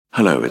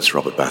Hello, it's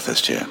Robert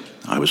Bathurst here.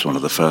 I was one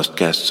of the first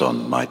guests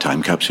on My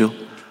Time Capsule,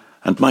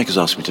 and Mike has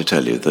asked me to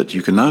tell you that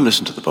you can now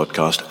listen to the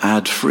podcast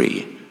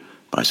ad-free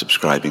by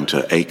subscribing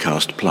to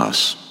Acast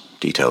Plus.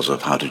 Details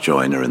of how to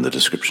join are in the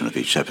description of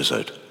each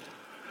episode.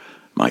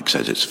 Mike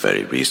says it's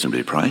very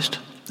reasonably priced.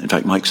 In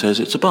fact, Mike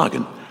says it's a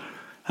bargain.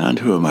 And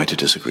who am I to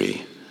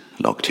disagree?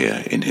 Locked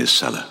here in his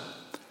cellar.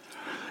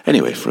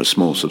 Anyway, for a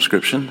small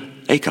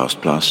subscription, Acast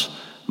Plus,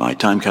 My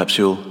Time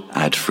Capsule,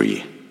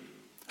 ad-free.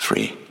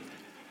 Free.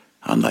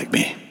 Unlike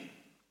me.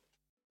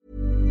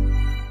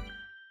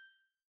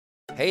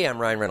 Hey, I'm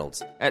Ryan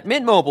Reynolds. At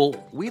Mint Mobile,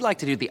 we like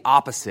to do the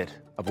opposite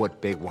of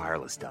what Big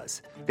Wireless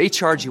does. They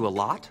charge you a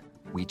lot,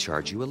 we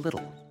charge you a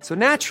little. So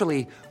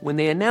naturally, when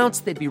they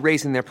announced they'd be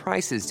raising their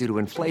prices due to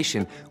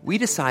inflation, we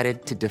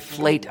decided to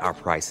deflate our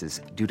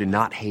prices due to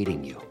not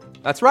hating you.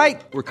 That's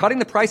right. We're cutting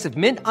the price of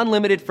Mint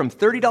Unlimited from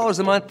 $30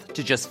 a month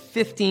to just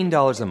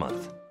 $15 a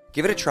month.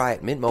 Give it a try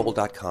at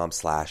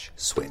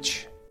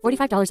mintmobile.com/switch.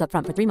 $45 up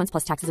front for 3 months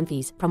plus taxes and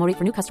fees. Promo rate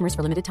for new customers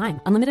for limited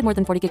time. Unlimited more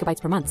than 40 gigabytes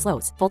per month.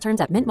 Slows full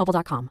terms at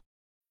mintmobile.com.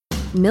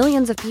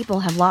 Millions of people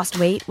have lost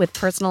weight with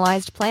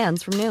personalized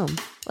plans from Noom.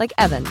 Like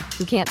Evan,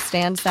 who can't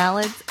stand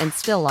salads and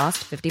still lost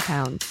 50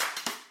 pounds.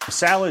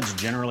 Salads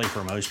generally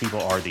for most people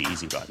are the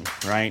easy button,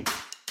 right?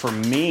 For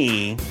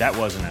me, that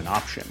wasn't an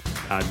option.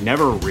 I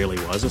never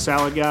really was a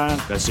salad guy.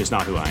 That's just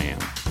not who I am.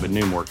 But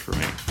Noom worked for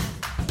me.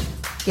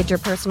 Get your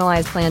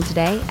personalized plan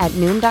today at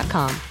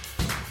Noom.com.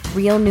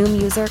 Real Noom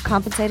user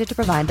compensated to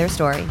provide their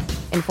story.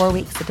 In 4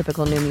 weeks, the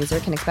typical Noom user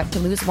can expect to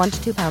lose 1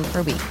 to 2 pounds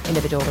per week.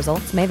 Individual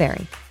results may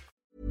vary.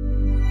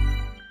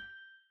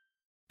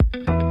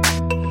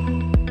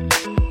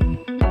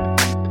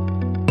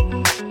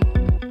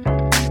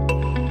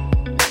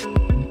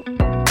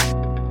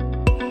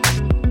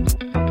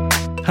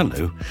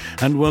 Hello,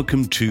 and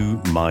welcome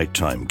to My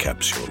Time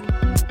Capsule.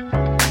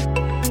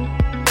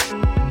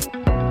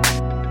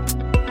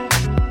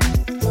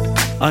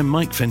 I'm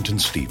Mike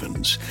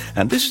Fenton-Stevens,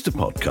 and this is the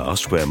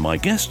podcast where my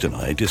guest and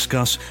I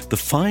discuss the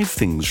 5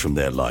 things from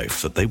their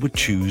life that they would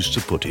choose to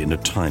put in a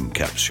time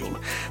capsule.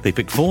 They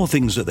pick 4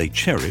 things that they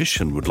cherish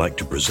and would like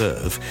to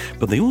preserve,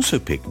 but they also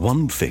pick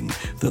 1 thing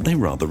that they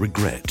rather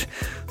regret,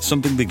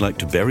 something they'd like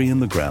to bury in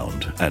the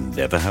ground and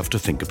never have to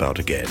think about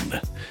again.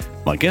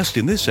 My guest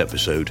in this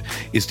episode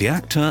is the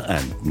actor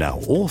and now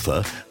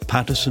author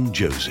Paterson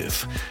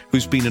Joseph,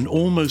 who's been an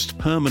almost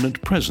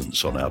permanent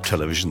presence on our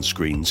television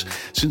screens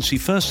since he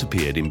first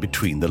appeared in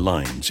Between the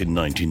Lines in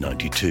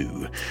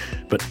 1992.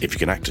 But if he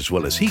can act as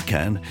well as he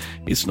can,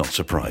 it's not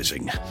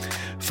surprising.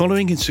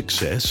 Following his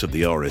success of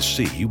the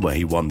RSC, where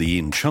he won the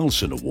Ian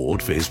Charleson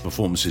Award for his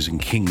performances in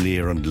King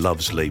Lear and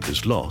Love's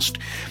Labour's Lost,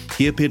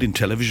 he appeared in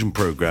television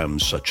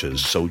programmes such as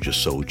Soldier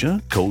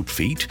Soldier, Cold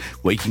Feet,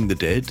 Waking the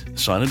Dead,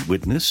 Silent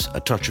Witness, A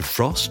Touch of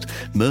Frost,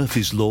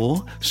 Murphy's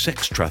Law,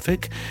 Sex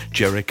Traffic,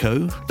 Jericho,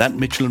 That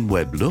Mitchell and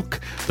Webb Look,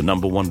 The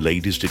Number One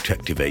Ladies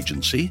Detective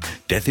Agency,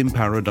 Death in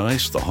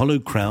Paradise, The Hollow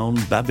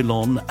Crown,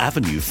 Babylon,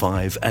 Avenue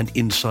 5 and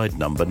Inside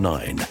Number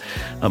 9,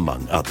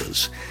 among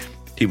others.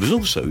 He was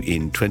also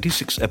in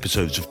 26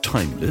 episodes of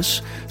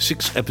Timeless,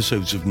 6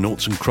 episodes of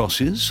Noughts and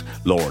Crosses,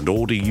 Law and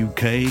Order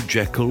UK,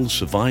 Jekyll,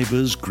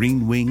 Survivors,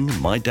 Green Wing,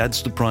 My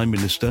Dad's the Prime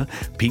Minister,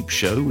 Peep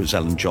Show as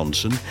Alan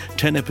Johnson,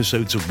 10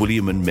 episodes of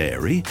William and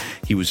Mary.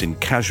 He was in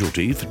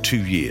Casualty for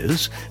 2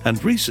 years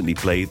and recently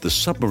played the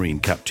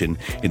submarine captain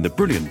in the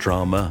brilliant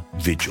drama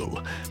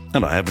Vigil.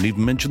 And I haven't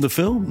even mentioned the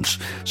films,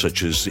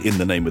 such as In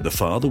the Name of the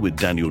Father with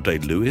Daniel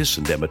Day-Lewis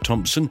and Emma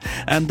Thompson,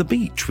 and The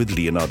Beach with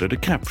Leonardo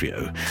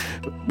DiCaprio.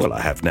 Well,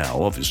 I have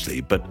now,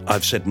 obviously, but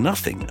I've said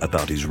nothing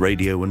about his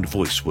radio and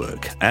voice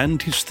work,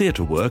 and his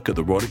theatre work at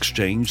the Royal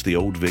Exchange, the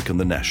Old Vic and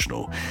the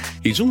National.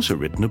 He's also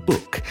written a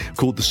book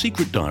called The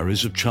Secret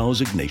Diaries of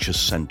Charles Ignatius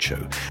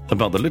Sancho,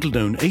 about the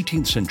little-known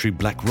 18th century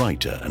black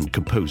writer and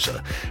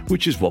composer,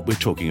 which is what we're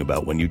talking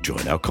about when you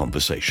join our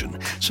conversation.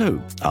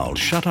 So, I'll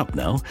shut up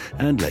now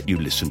and let you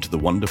listen to the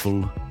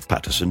wonderful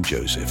Paterson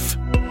Joseph.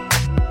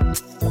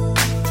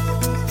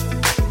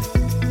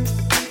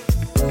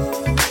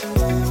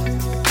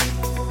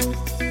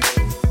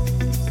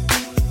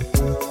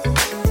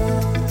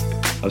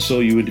 I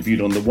saw you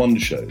interviewed on the One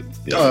Show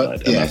the other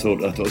night, and I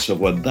thought, so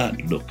well, that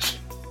looks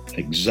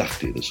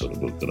exactly the sort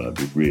of book that I'd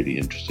be really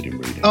interested in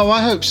reading. Oh,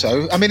 I hope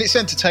so. I mean, it's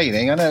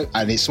entertaining, I know,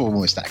 and it's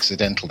almost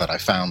accidental that I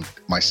found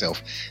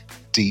myself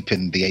deep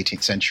in the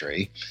 18th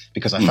century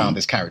because I found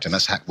this character, and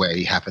that's where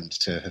he happened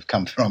to have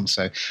come from.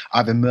 So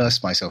I've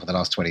immersed myself in the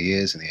last 20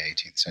 years in the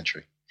 18th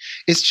century.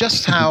 It's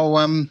just how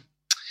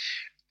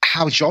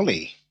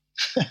jolly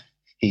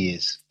he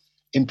is.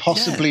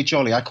 Impossibly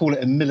jolly. I call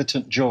it a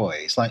militant joy.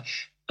 It's like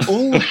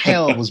all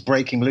hell was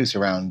breaking loose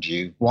around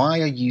you. Why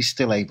are you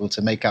still able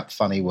to make up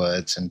funny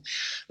words and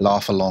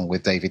laugh along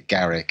with David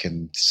Garrick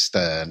and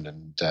Stern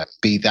and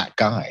be that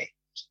guy?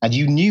 And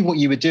you knew what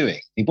you were doing.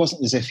 It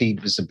wasn't as if he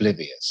was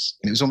oblivious.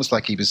 And it was almost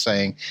like he was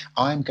saying,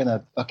 I'm going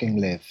to fucking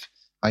live.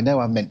 I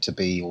know I'm meant to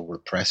be all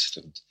repressed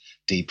and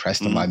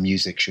depressed and my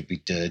music should be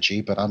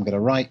dirgy, but I'm going to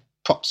write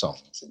pop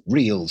songs, and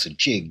reels and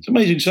jigs. It's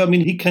amazing. So, I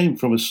mean, he came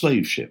from a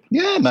slave ship.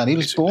 Yeah, man, he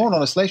was born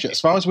on a slave ship.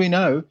 As far as we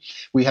know,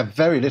 we have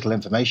very little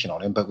information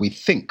on him, but we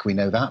think we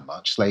know that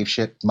much. Slave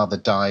ship, mother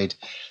died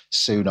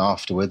soon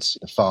afterwards.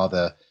 The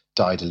father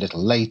died a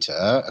little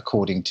later.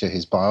 According to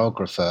his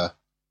biographer,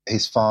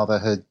 his father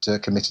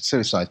had committed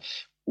suicide,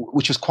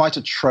 which was quite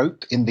a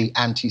trope in the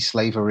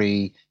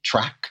anti-slavery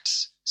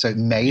tracts. So it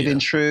may have been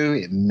true.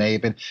 It may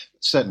have been.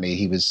 Certainly,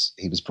 he was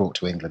brought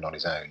to England on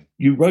his own.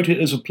 You wrote it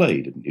as a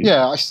play, didn't you?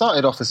 Yeah, I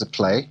started off as a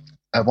play,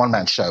 a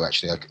one-man show.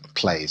 Actually, a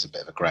play is a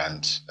bit of a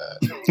grand.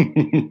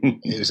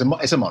 It's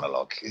a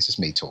monologue. It's just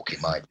me talking.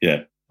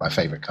 My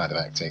favourite kind of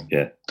acting.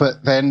 Yeah.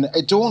 But then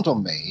it dawned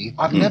on me.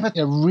 I've never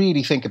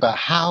really think about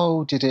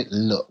how did it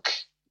look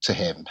to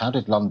him. How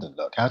did London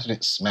look? How did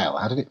it smell?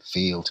 How did it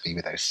feel to be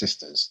with those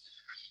sisters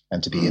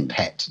and to be a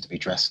pet and to be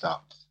dressed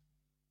up?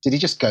 Did he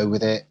just go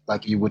with it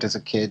like you would as a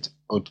kid?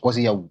 Or was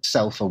he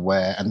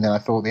self-aware? And then I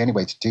thought the only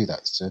way to do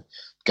that is to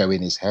go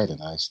in his head.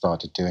 And I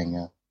started doing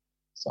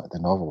the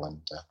novel,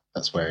 and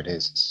that's where it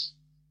is.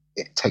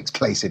 It takes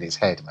place in his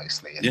head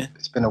mostly. And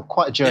it's been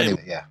quite a journey.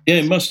 Yeah,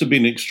 it must have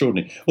been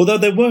extraordinary. Although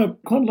there were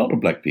quite a lot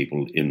of black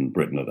people in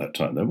Britain at that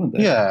time, though, weren't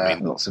there? Yeah, I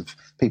mean, lots of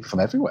people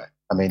from everywhere.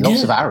 I mean,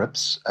 lots of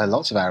Arabs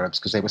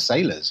because they were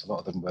sailors. A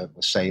lot of them were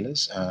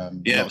sailers. A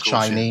lot of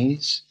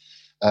Chinese.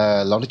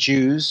 A lot of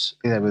Jews,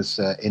 there was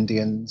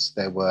Indians,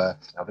 there were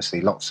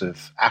obviously lots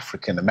of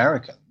African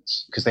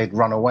Americans because they'd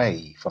run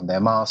away from their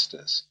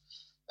masters.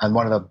 And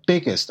one of the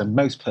biggest and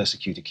most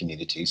persecuted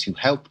communities who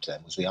helped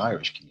them was the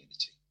Irish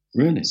community.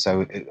 Really?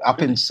 So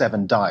up in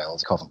Seven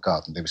Dials, Covent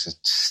Garden, there was a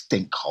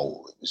stink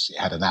hole. It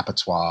had an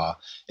abattoir,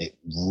 it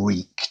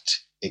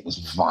reeked, it was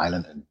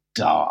violent and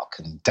dark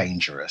and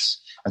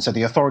dangerous. And so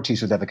the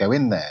authorities would never go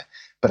in there.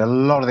 But a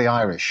lot of the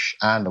Irish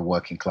and the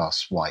working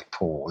class white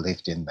poor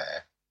lived in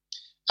there.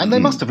 And they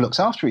must have looked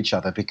after each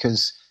other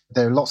because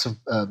there are lots of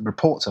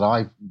reports that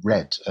I've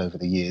read over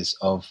the years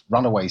of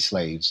runaway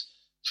slaves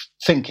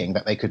thinking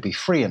that they could be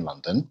free in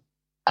London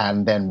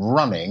and then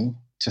running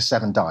to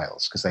Seven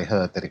Dials because they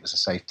heard that it was a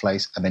safe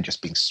place and then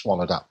just being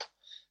swallowed up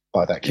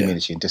by that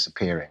community and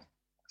disappearing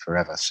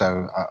forever.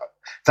 So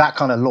that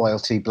kind of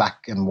loyalty,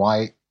 black and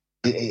white,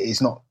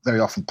 is not very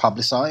often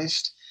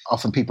publicised.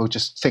 Often people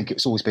just think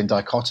it's always been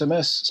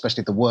dichotomous,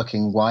 especially the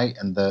working white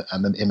and the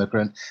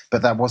immigrant,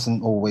 but that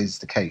wasn't always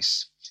the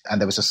case. And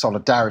there was a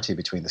solidarity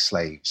between the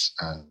slaves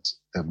and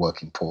the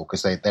working poor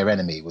because their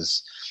enemy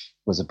was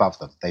above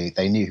them.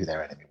 They knew who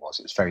their enemy was.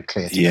 It was very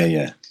clear to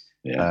them.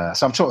 Yeah.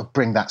 So I'm trying to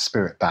bring that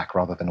spirit back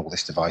rather than all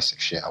this divisive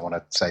shit. I want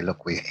to say,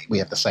 look, we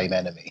have the same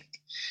enemy.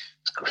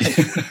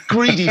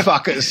 Greedy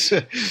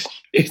fuckers.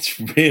 It's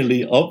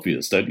really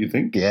obvious, don't you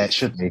think? Yeah, it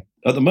should be.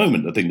 At the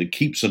moment, the thing that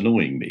keeps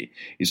annoying me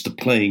is the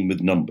playing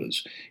with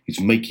numbers. It's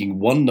making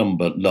one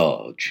number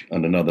large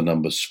and another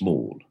number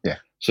small. Yeah.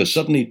 So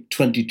suddenly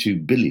 22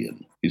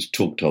 billion is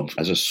talked of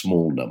as a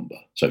small number.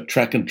 So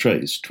track and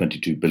trace,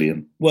 22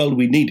 billion. Well,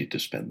 we needed to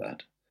spend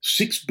that.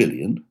 6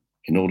 billion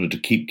in order to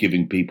keep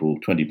giving people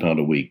 £20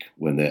 a week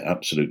when they're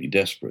absolutely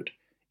desperate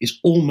is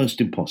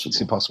almost impossible.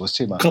 It's impossible. It's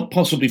too much. Can't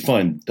possibly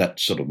find that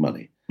sort of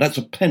money. That's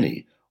a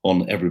penny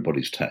on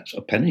everybody's tax.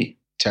 A penny.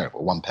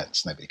 Terrible. 1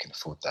 pence. Nobody can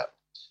afford that.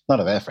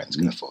 None of their friends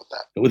can afford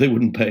that. Well, they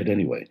wouldn't pay it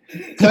anyway.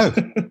 No.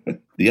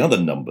 The other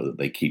number that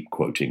they keep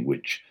quoting,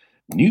 which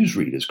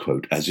newsreaders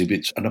quote as if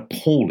it's an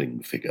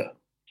appalling figure,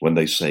 when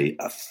they say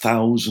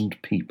 1,000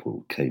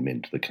 people came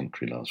into the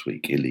country last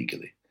week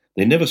illegally.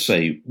 They never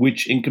say,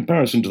 which in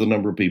comparison to the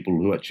number of people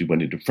who actually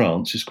went into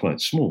France is quite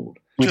small.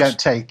 We don't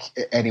take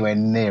anywhere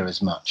near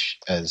as much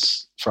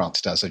as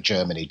France does, or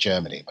Germany,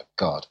 my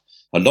God.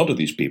 A lot of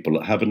these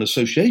people have an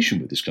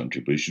association with this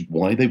country, which is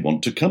why they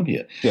want to come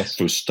here. Yes.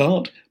 For a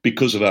start,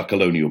 because of our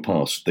colonial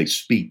past, they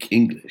speak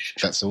English.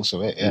 That's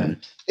also it, yeah.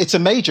 It's a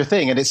major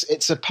thing, and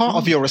it's a part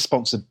of your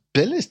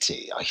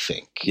responsibility, I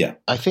think. Yeah.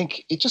 I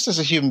think just as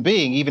a human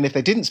being, even if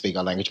they didn't speak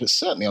our language, but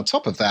certainly on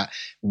top of that,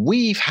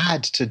 we've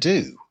had to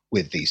do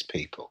with these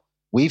people.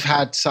 We've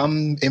had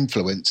some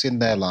influence in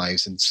their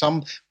lives, and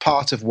some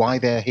part of why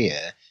they're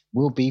here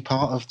will be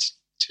part of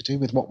to do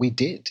with what we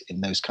did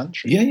in those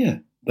countries. Yeah.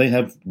 They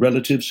have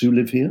relatives who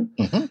live here,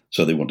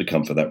 so they want to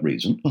come for that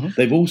reason.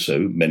 They've also,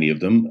 many of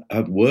them,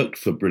 have worked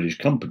for British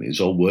companies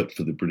or worked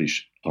for the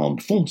British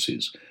armed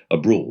forces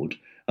abroad,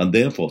 and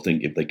therefore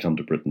think if they come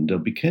to Britain, they'll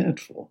be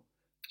cared for.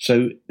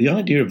 So the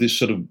idea of this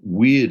sort of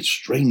weird,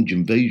 strange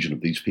invasion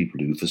of these people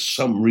who, for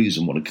some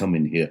reason, want to come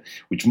in here,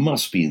 which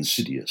must be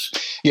insidious.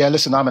 Yeah,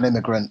 listen, I'm an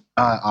immigrant.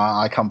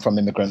 I come from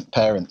immigrant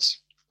parents.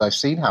 I've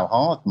seen how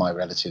hard my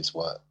relatives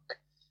work.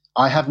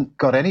 I haven't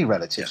got any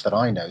relatives that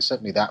I know,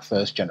 certainly that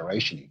first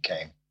generation who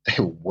came,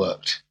 they all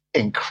worked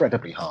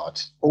incredibly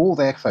hard. All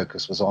their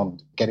focus was on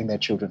getting their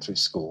children through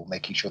school,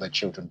 making sure their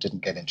children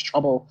didn't get into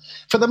trouble,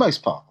 for the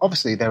most part.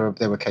 Obviously, there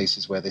were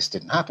cases where this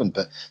didn't happen,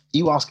 but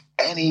you ask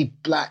any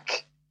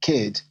black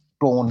kid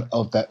born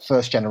of that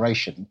first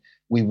generation,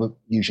 we were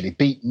usually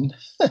beaten.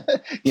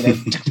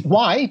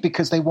 Why?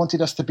 Because they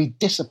wanted us to be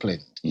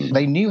disciplined.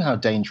 They knew how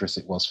dangerous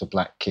it was for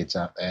black kids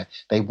out there.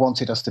 They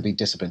wanted us to be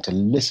disciplined, to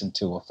listen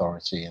to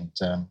authority. And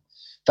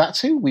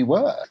That's who we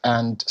were.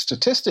 And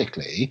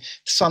statistically,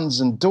 sons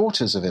and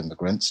daughters of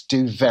immigrants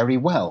do very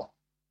well,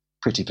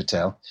 Priti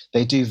Patel.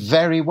 They do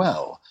very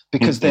well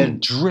because they're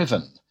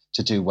driven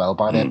to do well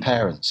by their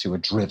parents who are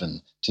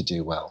driven to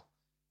do well.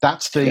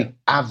 That's the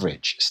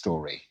average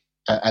story.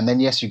 And then,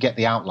 yes, you get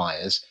the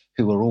outliers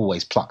who are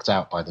always plucked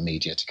out by the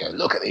media to go,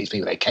 look at these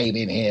people, they came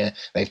in here,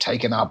 they've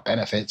taken our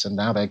benefits, and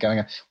now they're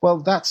going. Well,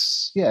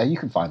 that's, you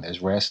can find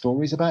those rare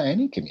stories about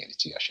any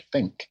community, I should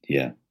think.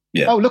 Yeah.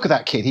 Oh, look at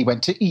that kid. He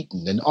went to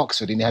Eton and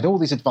Oxford and he had all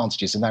these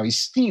advantages, and now he's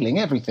stealing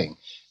everything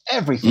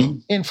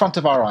in front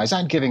of our eyes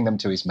and giving them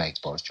to his mates,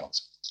 Boris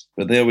Johnson.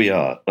 But there we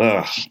are.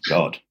 Oh,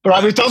 God. All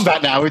right, we've done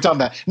that now. We've done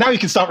that. Now you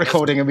can start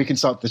recording and we can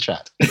start the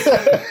chat.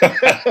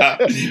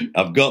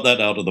 I've got that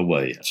out of the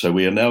way. So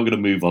we are now going to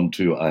move on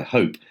to, I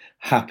hope,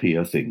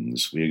 happier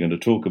things. We are going to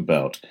talk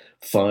about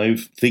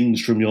 5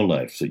 things from your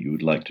life that you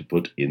would like to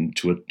put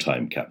into a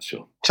time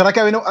capsule. Shall I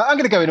go in? I'm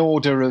going to go in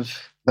order of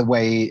the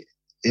way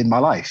in my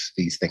life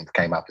these things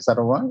came up. Is that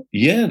all right?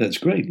 Yeah, that's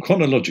great.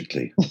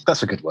 Chronologically.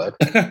 That's a good word.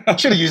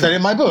 Should have used that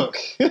in my book.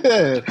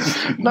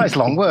 Nice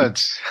long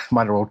words.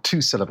 Mine are all 2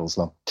 syllables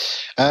long.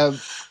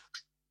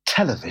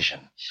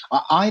 Television.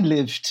 I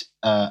lived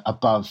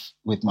above,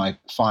 with my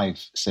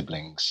 5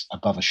 siblings,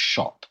 above a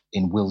shop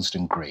in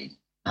Willesden Green.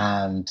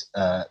 And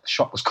the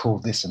shop was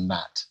called This and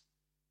That,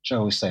 which I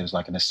always say was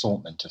like an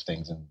assortment of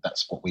things, and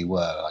that's what we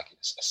were, like a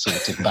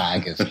sorted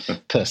bag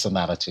of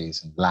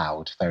personalities, and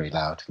loud, very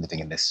loud, living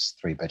in this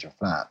 3-bedroom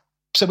flat.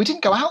 So we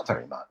didn't go out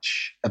very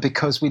much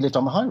because we lived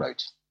on the high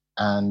road,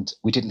 and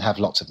we didn't have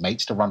lots of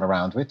mates to run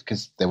around with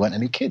because there weren't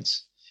any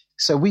kids.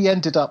 So we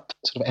ended up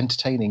sort of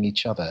entertaining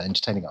each other,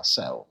 entertaining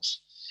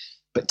ourselves.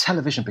 But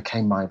television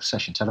became my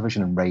obsession,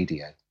 television and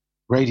radio.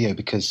 Radio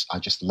because I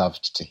just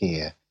loved to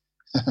hear,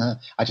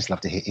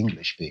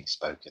 English being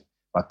spoken.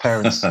 My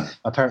parents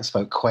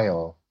spoke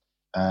Creole,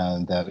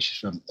 and which is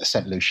from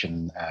St.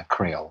 Lucian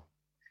Creole,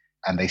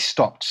 and they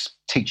stopped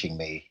speaking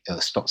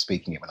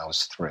it when I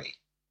was 3.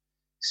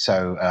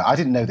 So I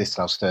didn't know this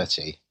till I was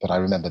 30, but I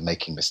remember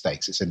making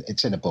mistakes.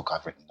 It's in a book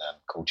I've written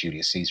called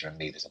Julius Caesar and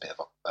Me. There's a bit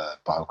of a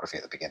biography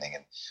at the beginning,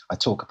 and I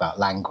talk about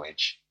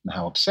language and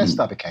how obsessed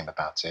I became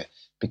about it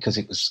because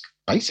it was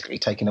basically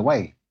taken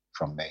away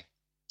from me.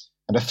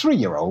 And a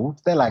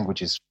 3-year-old, their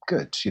language is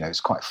good,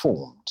 it's quite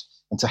formed.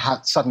 And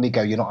to suddenly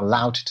go, you're not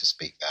allowed to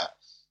speak that,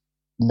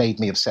 made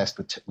me obsessed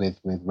with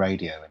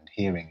radio and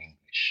hearing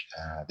English.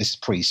 This is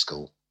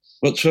preschool.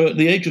 Well, so at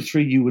the age of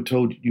 3, you were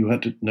told you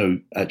had to know,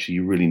 actually,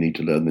 you really need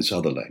to learn this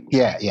other language.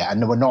 Yeah.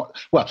 And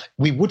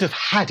we would have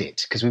had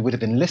it because we would have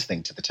been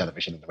listening to the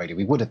television and the radio.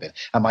 We would have been.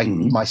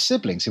 And my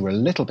siblings, who were a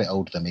little bit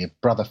older than me, a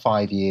brother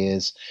 5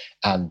 years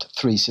and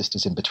 3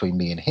 sisters in between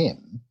me and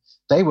him,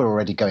 they were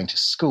already going to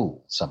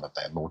school, some of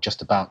them, or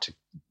just about to.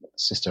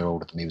 Sister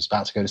older than me was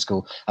about to go to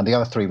school, and the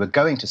other 3 were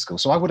going to school.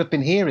 So I would have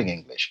been hearing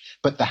English,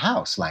 but the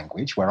house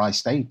language, where I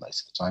stayed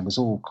most of the time, was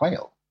all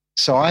Creole.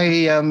 So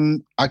I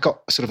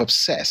got sort of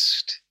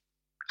obsessed.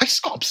 I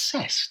just got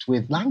obsessed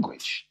with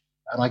language,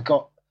 and I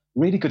got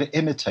really good at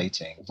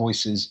imitating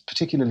voices,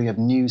 particularly of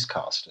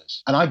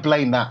newscasters. And I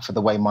blame that for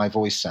the way my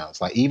voice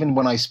sounds. Like, even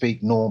when I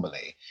speak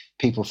normally,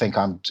 people think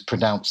I'm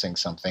pronouncing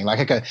something. Like,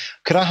 I go,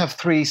 could I have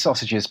 3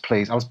 sausages,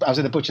 please? I was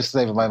in the butcher's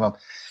today with my mum.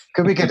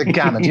 Could we get a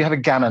gammon? Do you have a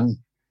gammon?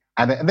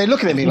 And they're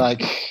looking at me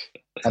like,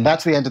 and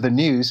that's the end of the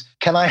news.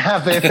 Can I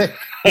have it?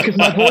 Because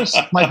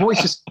my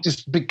voice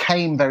just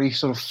became very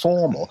sort of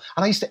formal.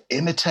 And I used to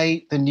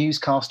imitate the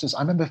newscasters. I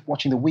remember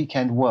watching The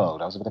Weekend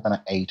World. I was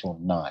about 8 or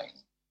 9,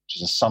 which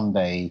is a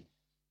Sunday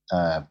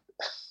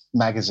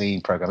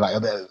magazine program, like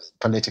a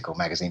political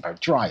magazine program,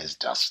 dry as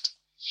dust.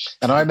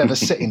 And I remember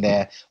sitting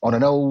there on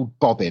an old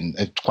bobbin,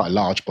 quite a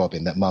large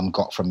bobbin that Mum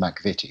got from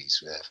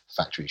McVitie's, a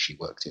factory she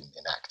worked in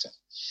Acton.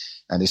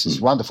 And this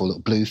is wonderful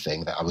little blue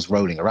thing that I was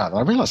rolling around. And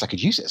I realised I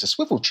could use it as a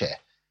swivel chair,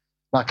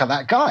 like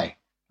that guy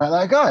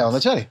on the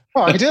telly.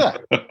 Oh, I could do that.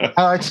 And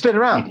I'd spin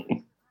around.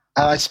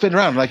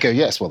 And I'd go,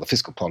 yes, well, the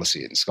fiscal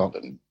policy in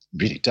Scotland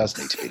really does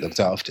need to be looked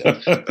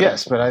after.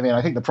 Yes, but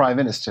I think the Prime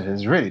Minister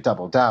has really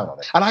doubled down on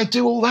it. And I'd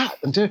do all that.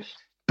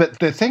 But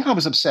the thing I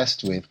was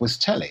obsessed with was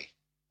telly.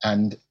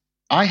 And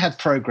I had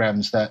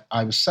programmes that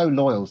I was so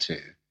loyal to.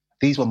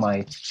 These were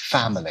my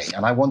family,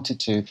 and I wanted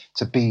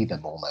to be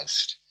them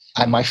almost.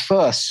 And my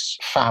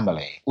first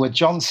family were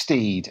John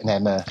Steed and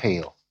Emma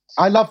Peel.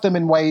 I love them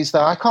in ways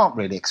that I can't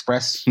really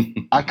express.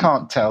 I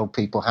can't tell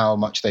people how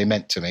much they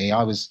meant to me.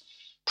 I was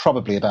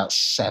probably about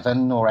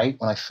 7 or 8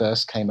 when I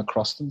first came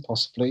across them,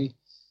 possibly.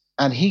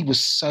 And he was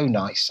so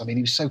nice. I mean,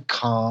 he was so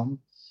calm.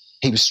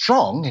 He was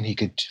strong and he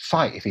could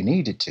fight if he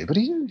needed to, but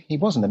he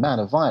wasn't a man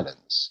of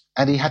violence.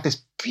 And he had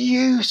this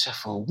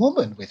beautiful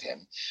woman with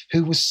him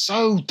who was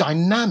so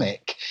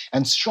dynamic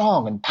and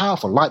strong and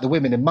powerful, like the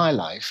women in my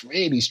life,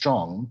 really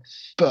strong.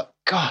 But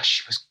gosh,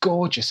 she was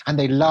gorgeous. And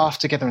they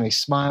laughed together and they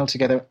smiled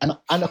together. And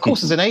of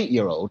course, as an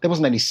 8-year-old, there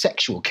wasn't any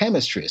sexual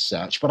chemistry as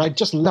such, but I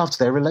just loved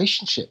their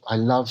relationship. I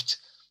loved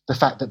the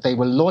fact that they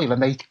were loyal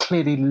and they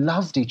clearly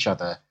loved each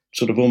other.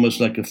 Sort of almost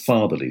like a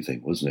fatherly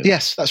thing, wasn't it?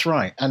 Yes, that's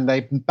right. And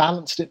they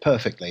balanced it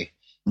perfectly.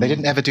 They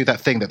didn't ever do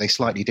that thing that they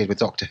slightly did with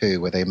Doctor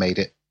Who, where they made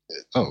it,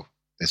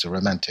 there's a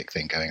romantic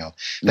thing going on.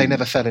 They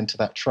never fell into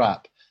that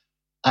trap.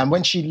 And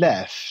when she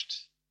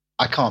left,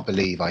 I can't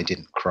believe I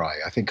didn't cry.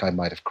 I think I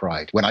might have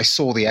cried. When I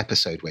saw the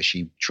episode where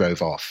she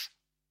drove off,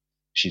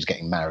 she was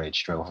getting married,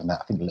 she drove off in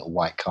that, I think, a little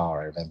white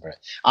car, I remember it.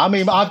 I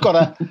mean, I've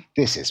got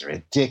this is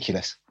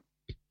ridiculous.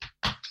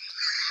 I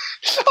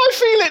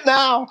feel it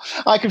now.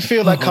 I can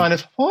feel that kind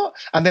of, what?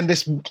 And then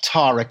this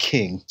Tara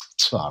King.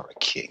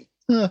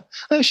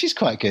 Oh, she's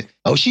quite good.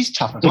 Oh, she's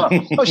tough as well.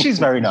 Oh, she's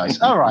very nice.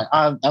 All right,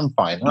 I'm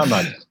fine. I'm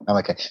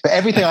okay. But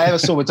everything I ever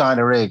saw with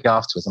Diana Rigg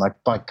afterwards, and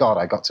by God,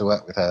 I got to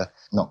work with her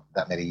not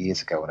that many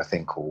years ago on a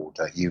thing called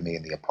You, Me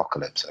and the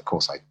Apocalypse. And of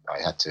course,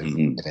 I had to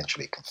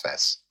eventually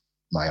confess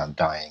my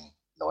undying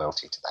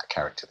loyalty to that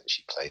character that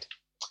she played.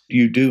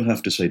 You do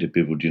have to say to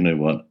people, do you know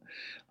what?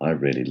 I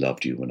really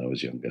loved you when I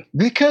was younger.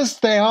 Because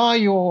they are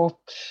your,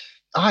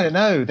 I don't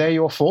know, they're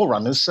your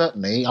forerunners,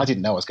 certainly. I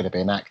didn't know I was going to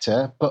be an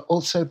actor, but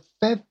also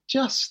they're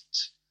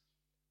just,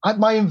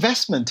 my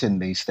investment in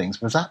these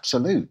things was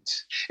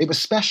absolute. It was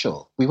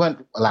special. We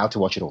weren't allowed to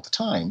watch it all the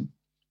time,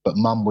 but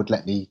Mum would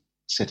let me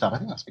sit up. I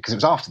think that's because it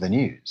was after the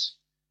news.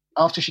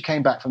 After she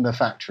came back from the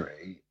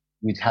factory,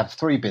 we'd have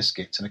 3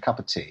 biscuits and a cup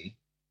of tea,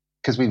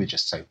 because we were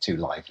just so too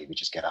lively. We'd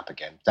just get up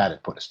again. Dad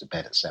had put us to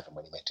bed at 7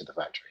 when he went to the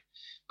factory.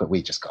 But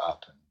we just got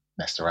up and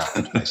messed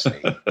around,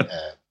 mostly.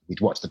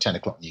 We'd watch the 10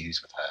 o'clock news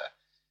with her.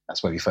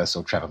 That's where we first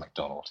saw Trevor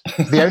McDonald.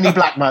 The only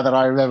black man that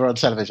I remember on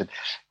television.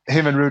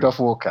 Him and Rudolph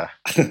Walker.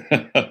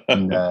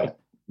 And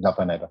Love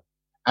My Neighbour.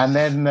 And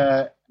then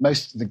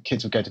most of the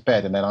kids would go to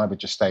bed, and then I would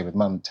just stay with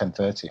Mum at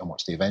 10:30 and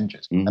watch The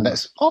Avengers. And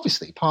that's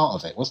obviously part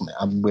of it, wasn't it?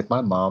 I'm with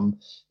my mum.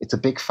 It's a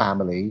big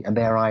family, and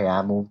there I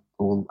am,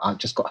 I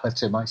just got her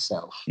to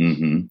myself.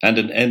 And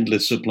an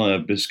endless supply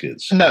of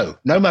biscuits. No,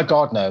 my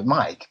God, no.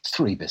 Mike,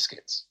 3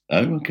 biscuits.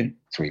 Oh, okay.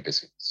 3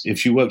 biscuits. If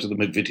she worked at the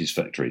McVitie's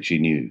factory, she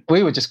knew.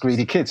 We were just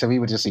greedy kids, so we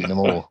would just eat them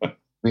all.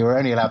 We were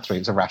only allowed 3. It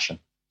was a ration.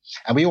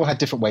 And we all had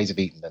different ways of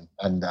eating them.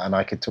 And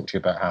I could talk to you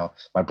about how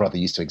my brother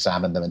used to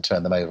examine them and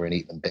turn them over and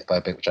eat them bit by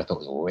bit, which I thought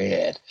was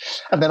weird.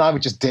 And then I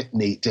would just dip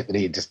and eat,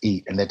 and just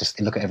eat, and then just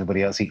look at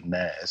everybody else eating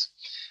theirs.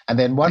 And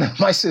then one of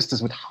my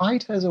sisters would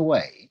hide hers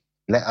away,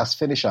 let us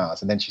finish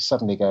ours, and then she'd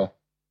suddenly go,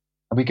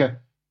 and we go,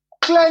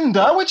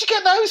 Glenda, where'd you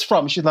get those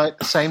from? She's like,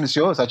 the same as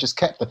yours, I just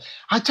kept them.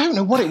 I don't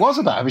know what it was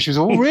about her, but she was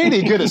all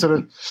really good at sort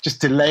of just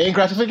delaying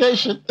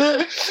gratification.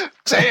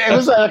 So it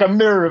was like a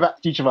mirror of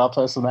each of our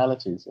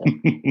personalities.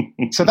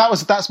 Yeah. So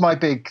that's my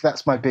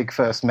big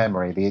first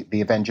memory,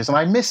 the Avengers, and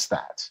I miss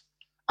that.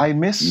 I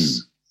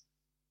miss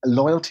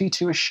loyalty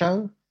to a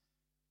show.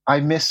 I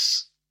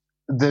miss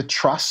the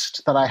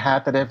trust that I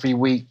had that every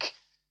week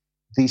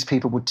these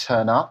people would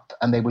turn up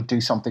and they would do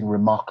something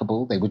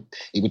remarkable. It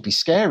would be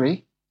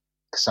scary.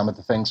 Some of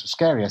the things were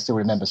scary. I still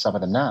remember some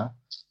of them now.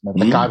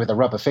 Remember the guy with the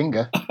rubber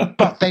finger.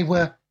 But they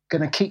were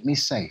going to keep me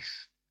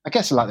safe. I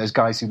guess like those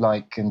guys who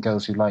like and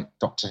girls who like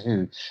Doctor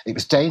Who. It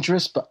was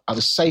dangerous, but I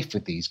was safe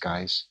with these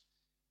guys.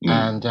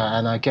 And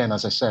again,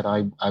 as I said,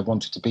 I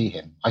wanted to be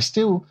him. I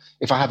still,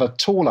 if I have a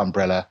tall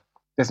umbrella,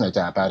 there's no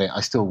doubt about it, I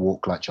still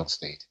walk like John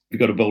Steed. You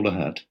got a bowler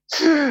hat?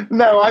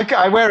 No,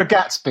 I wear a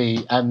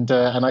Gatsby, and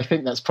I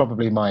think that's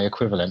probably my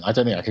equivalent. I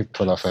don't think I could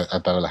pull off a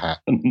bowler hat.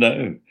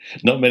 No,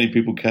 not many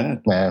people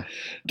can. No.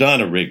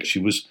 Diana Rigg, she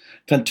was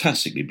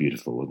fantastically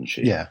beautiful, wasn't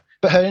she? Yeah,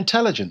 but her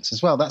intelligence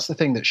as well, that's the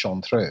thing that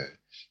shone through.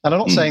 And I'm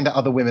not saying that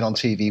other women on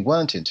TV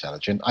weren't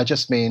intelligent. I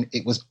just mean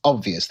it was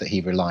obvious that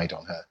he relied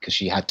on her because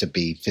she had to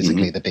be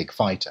physically the big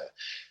fighter.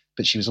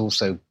 But she was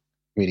also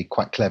really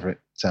quite clever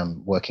at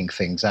working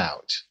things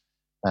out.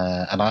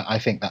 And I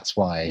think that's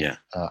why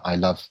I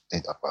love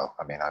it. Well,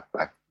 I mean,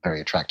 I'm very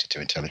attracted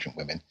to intelligent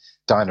women.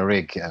 Diana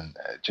Rigg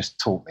just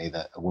taught me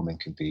that a woman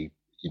can be,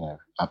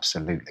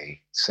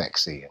 absolutely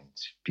sexy and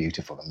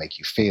beautiful and make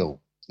you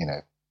feel,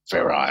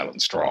 virile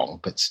and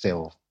strong, but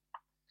still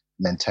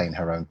maintain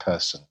her own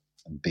person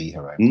and be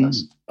her own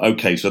person.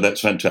 Okay, so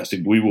that's fantastic.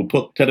 We will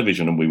put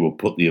television and we will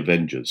put the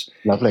Avengers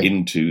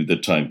into the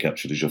time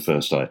capsule as your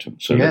first item.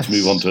 So let's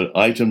move on to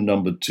item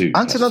number 2.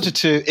 Item number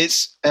 2,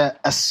 it's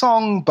a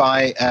song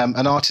by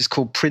an artist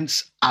called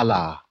Prince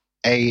Allah,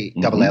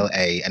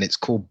 A-L-L-A, and it's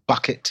called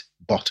Bucket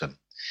Bottom.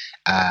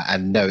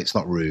 And no, it's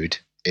not rude.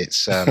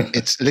 It's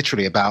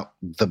literally about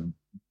the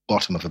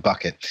bottom of a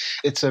bucket.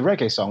 It's a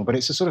reggae song, but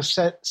it's a sort of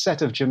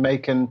set of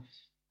Jamaican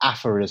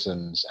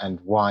aphorisms and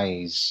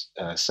wise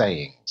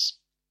sayings.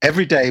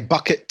 Every day,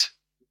 bucket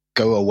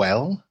go a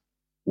well.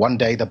 One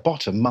day, the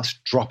bottom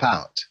must drop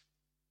out.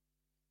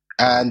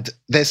 And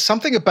there's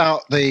something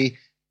about the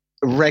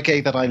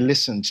reggae that I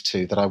listened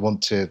to that I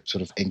want to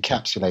sort of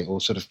encapsulate or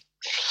sort of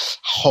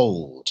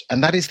hold.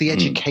 And that is the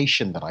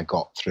education that I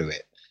got through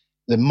it.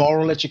 The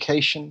moral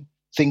education,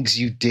 things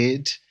you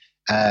did,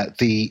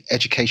 the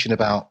education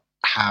about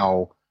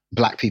how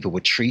Black people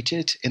were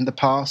treated in the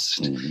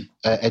past,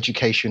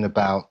 education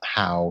about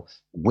how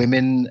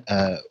women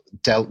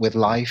dealt with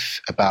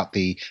life, about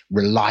the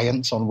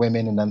reliance on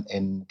women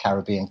in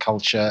Caribbean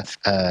culture,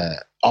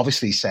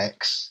 obviously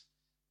sex,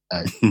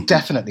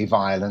 definitely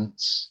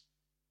violence,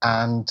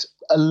 and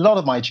a lot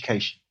of my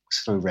education was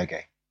through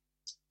reggae.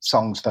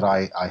 Songs that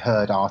I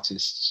heard,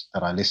 artists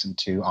that I listened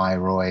to,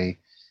 Iroy,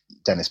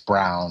 Dennis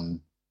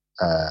Brown,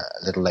 a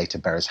little later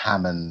Beres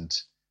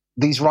Hammond.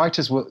 These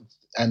writers were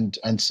and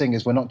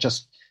singers were not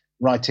just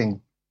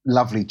writing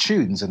lovely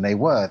tunes, and they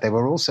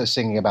were also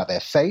singing about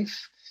their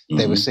faith.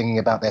 They were singing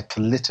about their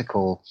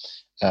political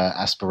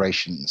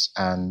aspirations.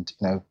 And,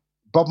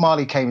 Bob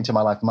Marley came into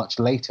my life much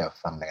later,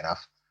 funnily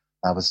enough.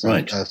 I was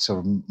sort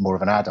of more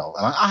of an adult.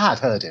 And I had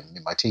heard him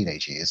in my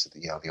teenage years,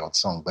 the odd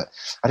song, but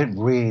I didn't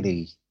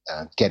really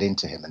get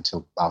into him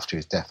until after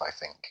his death, I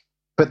think.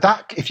 But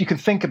that, if you can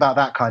think about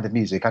that kind of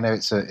music, I know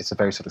it's a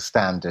very sort of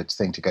standard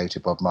thing to go to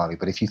Bob Marley,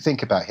 but if you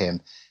think about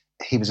him,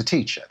 he was a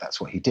teacher. That's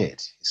what he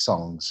did. His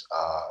songs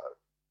are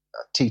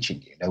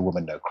teaching you. No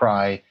Woman, No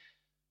Cry.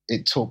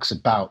 It talks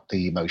about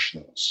the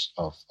emotions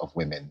of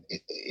women.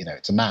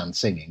 It's a man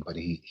singing, but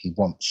he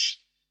wants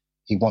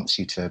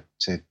you to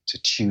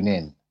tune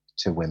in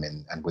to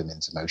women and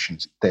women's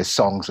emotions. There's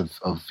songs of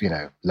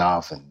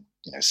love and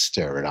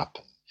stir it up.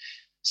 And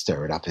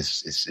stir it up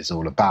is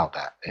all about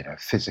that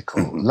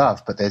physical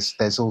love. But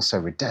there's also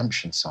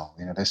redemption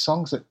songs. There's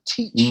songs that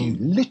teach you,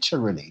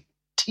 literally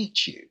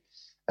teach you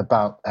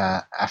about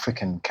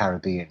African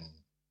Caribbean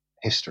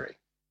history.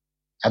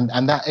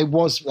 And that it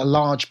was a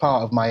large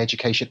part of my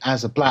education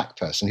as a black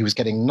person who was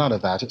getting none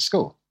of that at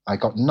school. I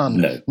got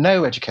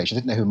no education. I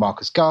didn't know who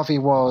Marcus Garvey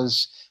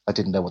was. I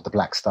didn't know what the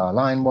Black Star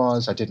Line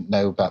was. I didn't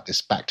know about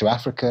this Back to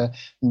Africa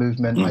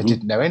movement. I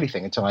didn't know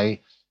anything until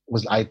I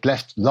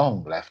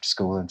left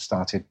school and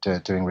started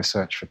doing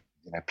research for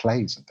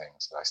plays and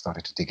things. I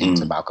started to dig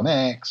into Malcolm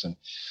X and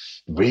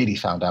really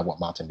found out what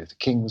Martin Luther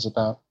King was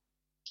about.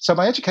 So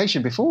my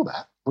education before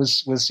that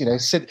was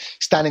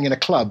standing in a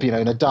club,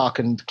 in a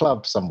darkened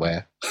club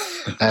somewhere,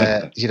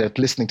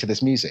 listening to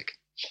this music.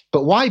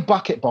 But why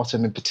Bucket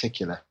Bottom in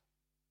particular?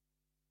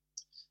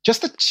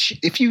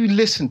 If you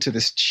listen to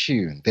this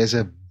tune, there's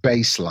a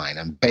bass line,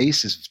 and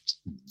bass is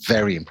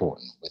very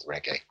important with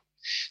reggae.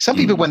 Some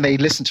people, when they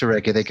listen to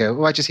reggae, they go,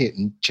 "Oh, I just hear it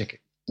and check it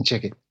and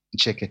check it and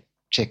check it,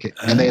 check it,"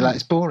 and they're like,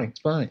 "It's boring,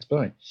 it's boring, it's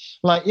boring."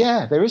 Like,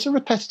 yeah, there is a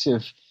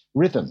repetitive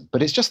rhythm,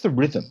 but it's just the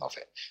rhythm of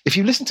it. If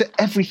you listen to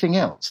everything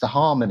else, the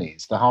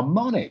harmonies, the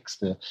harmonics,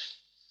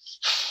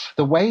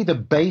 the way the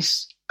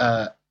bass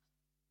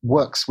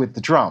works with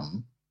the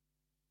drum,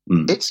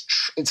 it's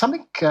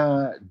something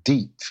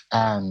deep,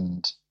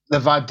 and the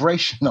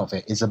vibration of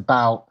it is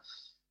about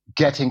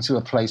getting to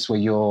a place where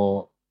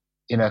you're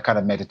in a kind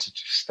of meditative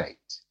state.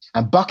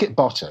 And Bucket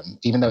Bottom,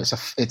 even though it's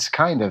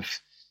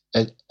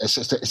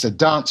a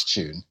dance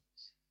tune,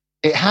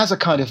 it has a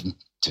kind of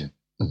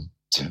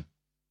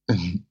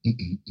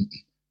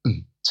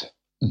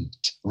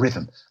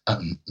rhythm.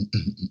 And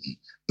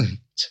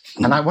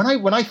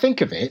when I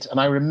think of it and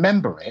I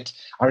remember it,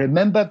 I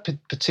remember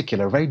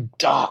particular very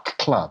dark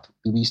club.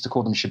 We used to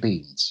call them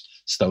shebeens,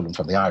 stolen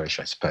from the Irish,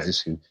 I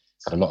suppose, who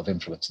had a lot of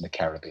influence in the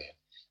Caribbean.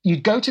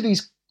 You'd go to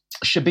these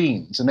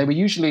shebeens, and they were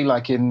usually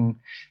like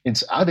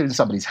either in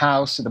somebody's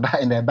house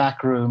in their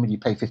back room, and you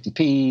pay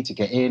 50p to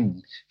get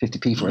in,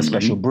 50p for a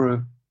special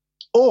brew,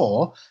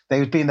 or they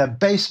would be in the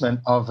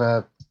basement of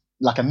a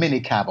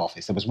mini cab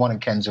office. There was one in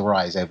Kensal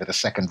Rise over the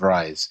second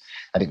rise,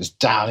 and it was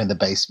down in the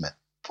basement.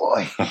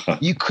 Boy,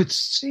 you could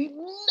see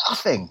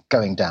nothing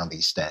going down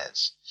these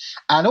stairs.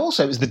 And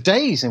also, it was the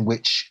days in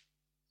which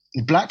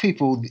black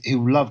people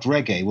who loved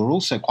reggae were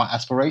also quite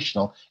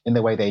aspirational in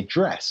the way they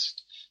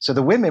dressed. So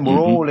the women were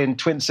all in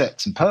twin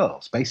sets and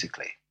pearls,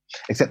 basically,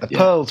 except the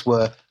pearls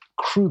were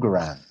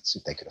Krugerrands,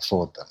 if they could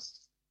afford them.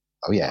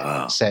 Oh, yeah,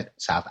 wow. Set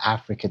South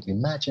African,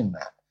 imagine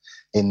that,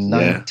 in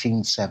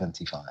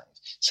 1975.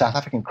 South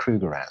African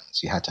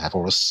Krugerrands, you had to have,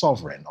 or a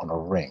sovereign on a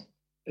ring.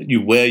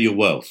 You wear your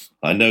wealth.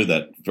 I know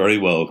that very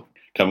well,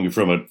 coming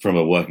from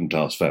a working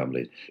class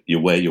family. You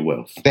wear your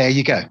wealth. There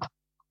you go.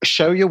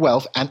 Show your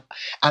wealth. And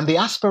the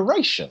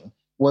aspiration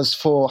was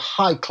for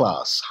high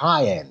class,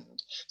 high end.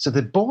 So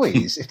the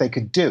boys, if they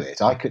could do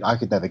it, I could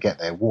never get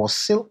there, wore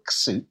silk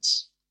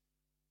suits.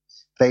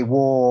 They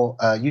wore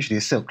usually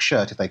a silk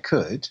shirt if they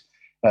could.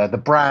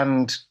 The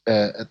brand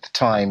at the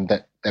time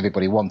that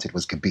everybody wanted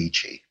was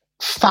Gabici.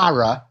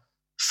 Farah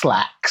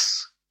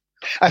slacks.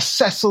 A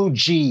Cecil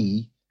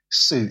G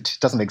suit.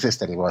 Doesn't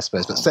exist anymore, I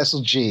suppose, but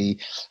Cecil G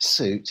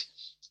suit.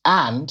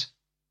 And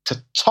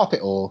to top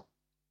it all,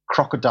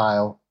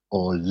 crocodile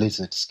or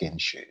lizard skin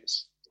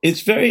shoes.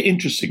 It's very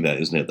interesting, that,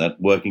 isn't it? That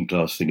working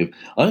class thing of,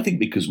 I think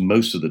because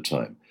most of the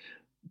time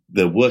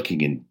they're working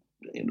in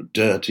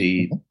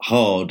dirty,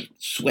 hard,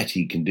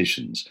 sweaty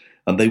conditions,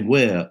 and they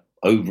wear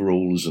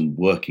overalls and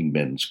working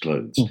men's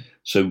clothes.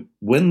 So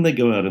when they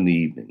go out in the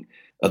evening,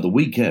 at the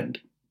weekend,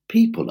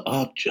 people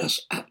are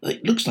just,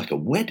 it looks like a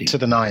wedding. To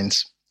the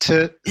nines.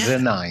 The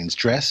nines,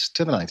 dressed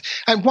to the nines.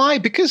 And why?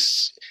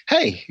 Because,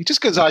 hey, just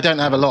because I don't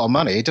have a lot of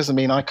money, it doesn't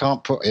mean I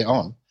can't put it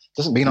on.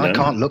 Doesn't mean I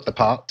can't look the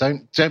part.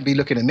 Don't be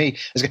looking at me.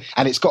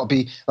 And it's got to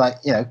be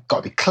got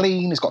to be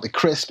clean. It's got to be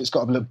crisp. It's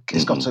got to look.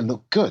 It's got to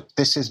look good.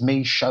 This is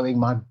me showing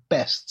my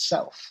best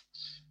self.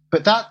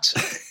 But that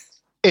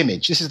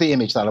image, this is the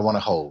image that I want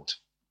to hold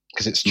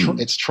because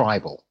it's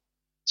tribal.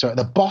 So at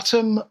the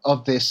bottom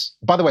of this,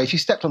 by the way, if you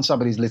stepped on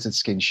somebody's lizard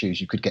skin shoes,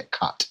 you could get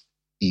cut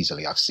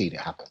easily. I've seen it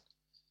happen.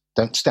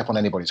 Don't step on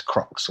anybody's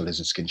Crocs or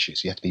lizard skin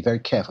shoes. You have to be very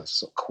careful. It's a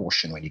sort of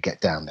caution when you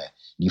get down there.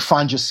 You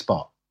find your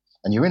spot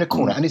and you're in a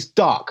corner and it's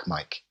dark,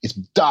 Mike. It's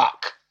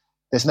dark.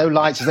 There's no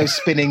lights, there's no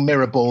spinning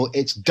mirror ball.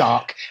 It's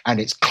dark and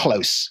it's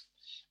close.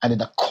 And in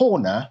the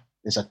corner,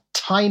 there's a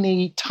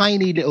tiny,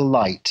 tiny little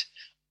light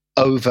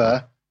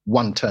over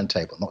one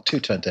turntable, not two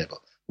turntable,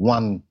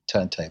 one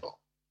turntable.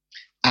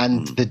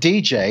 And the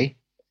DJ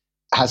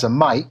has a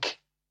mic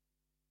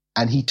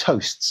and he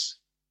toasts.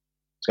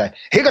 He's going,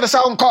 "He got a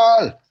sound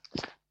call.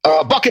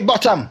 Bucket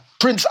Bottom,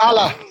 Prince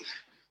Allah,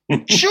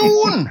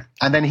 tune."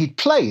 And then he'd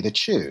play the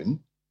tune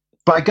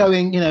by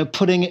going,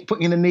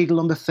 putting the needle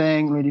on the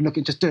thing, really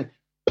looking, just doing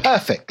it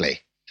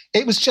perfectly.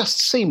 It was just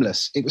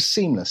seamless. It was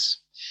seamless.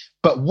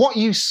 But what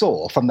you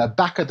saw from the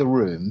back of the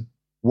room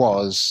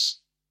was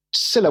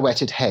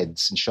silhouetted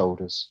heads and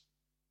shoulders.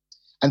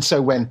 And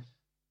so when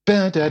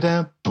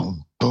ba-da-da,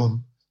 boom,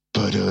 boom,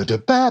 ba-da-da,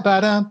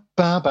 ba-ba-da,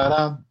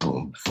 ba-ba-da,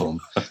 boom, boom,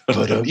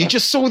 ba-da, you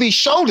just saw these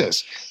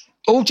shoulders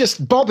all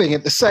just bobbing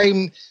at the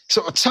same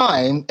sort of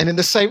time and in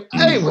the same...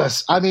 It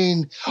was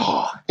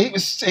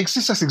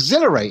just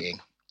exhilarating.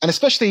 And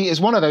especially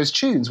as one of those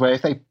tunes where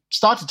if they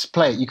started to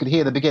play it, you could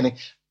hear the beginning,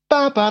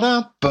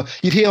 ba-ba-da, ba.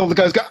 You'd hear all the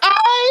guys go,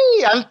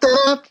 "Ay,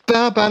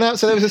 ba-ba-da."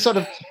 So there was a sort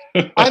of...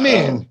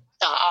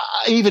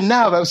 even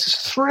now, that was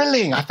just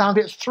thrilling. I found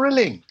it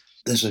thrilling.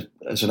 There's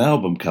an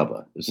album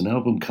cover. There's an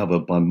album cover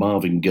by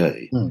Marvin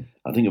Gaye.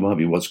 I think it might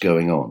be What's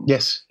Going On.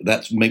 Yes.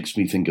 That makes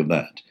me think of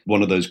that.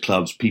 One of those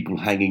clubs, people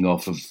hanging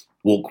off of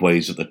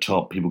walkways at the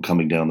top, people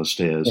coming down the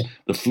stairs. Yeah.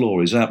 The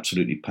floor is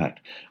absolutely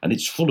packed. And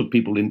it's full of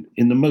people in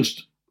the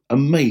most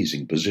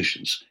amazing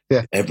positions.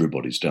 Yeah.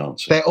 Everybody's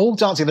dancing. They're all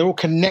dancing. They're all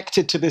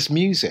connected to this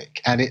music.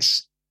 And it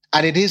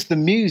is the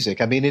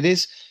music. I mean, it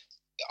is...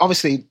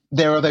 Obviously,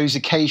 there are those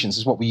occasions,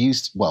 is what we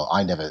used... Well,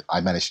 I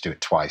managed to do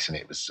it twice, and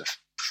it was a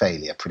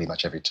failure pretty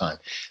much every time.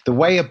 The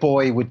way a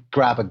boy would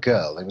grab a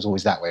girl, it was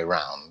always that way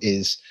around,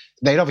 is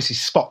they'd obviously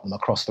spot them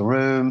across the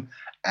room,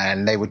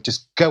 and they would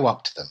just go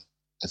up to them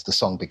as the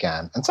song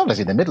began. And sometimes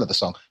in the middle of the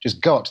song,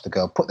 just go up to the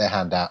girl, put their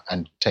hand out,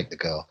 and take the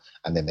girl,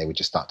 and then they would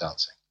just start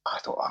dancing. I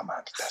thought, oh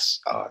man,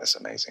 that's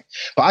amazing.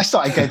 But I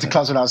started going to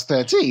clubs when I was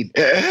 13.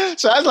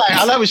 So I was like,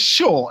 and I was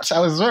short. I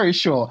was very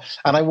short.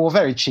 And I wore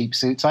very cheap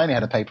suits. I only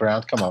had a paper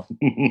round, come on.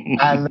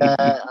 And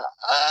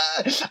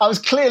I was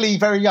clearly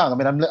very young. I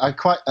mean,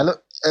 I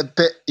look a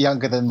bit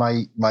younger than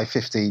my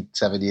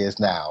 57 years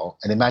now.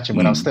 And imagine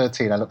when I was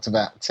 13, I looked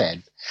about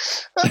 10.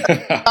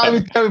 I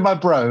would go with my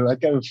bro.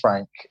 I'd go with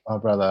Frank, my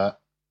brother.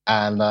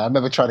 And I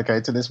remember trying to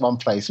go to this one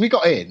place. We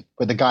got in,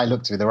 but the guy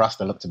looked at me, the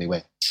Rasta looked at me,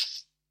 went,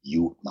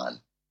 "You, man."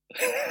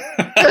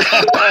 And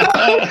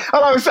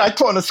I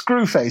put on a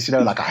screw face,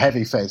 like a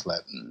heavy face,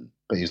 like,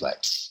 but he was like,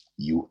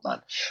 "You, man."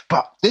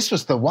 But this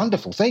was the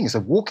wonderful thing, is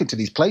to walk into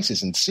these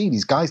places and see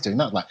these guys doing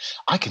that. Like,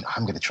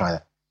 I'm going to try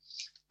that.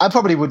 I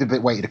probably would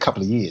have waited a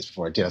couple of years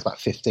before I did. I was about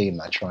 15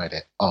 and I tried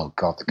it. Oh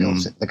God,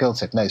 the girl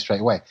said no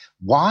straight away.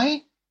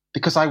 Why?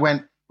 Because I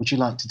went, "Would you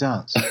like to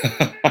dance?"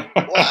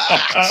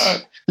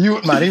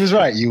 You, man, he was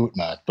right. You,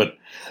 man. But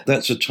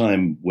that's a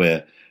time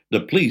where the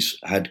police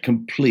had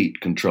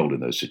complete control in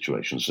those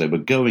situations. They were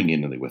going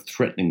in and they were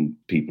threatening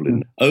people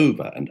in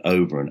over and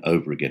over and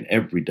over again,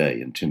 every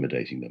day,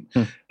 intimidating them.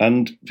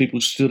 And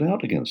people stood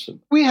out against them.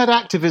 We had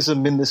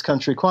activism in this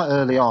country quite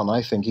early on,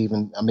 I think.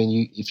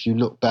 If you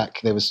look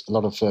back, there was a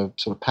lot of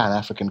sort of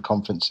Pan-African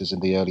conferences in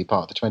the early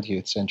part of the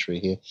 20th century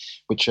here,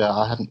 which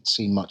I hadn't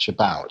seen much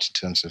about in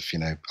terms of,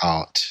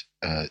 art,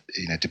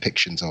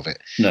 depictions of it.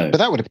 No. But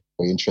that would have been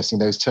very interesting.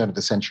 Those turn of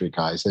the century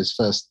guys,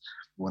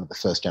 one of the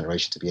first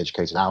generation to be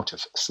educated out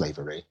of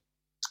slavery.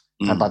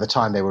 And by the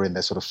time they were in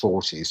their sort of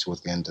 40s,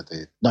 towards the end of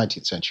the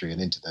 19th century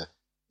and into the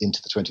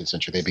 20th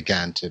century, they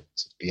began to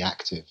be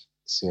active.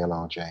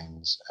 C.L.R.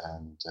 James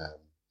and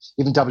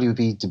even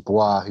W.B. Du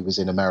Bois, who was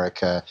in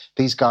America.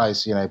 These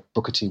guys,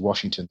 Booker T.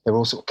 Washington, they were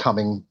all sort of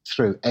coming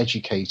through,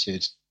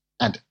 educated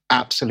and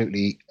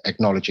absolutely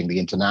acknowledging the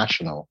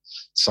international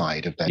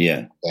side of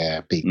their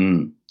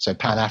being. So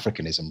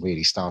Pan-Africanism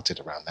really started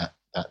around that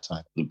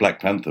time. The Black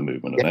Panther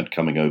movement and that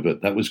coming over,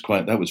 that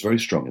was very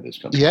strong in this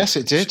country. Yes,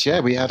 it did. Yeah,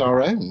 we had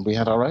our own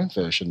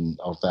version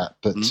of that.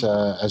 But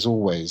as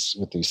always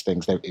with these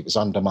things, it was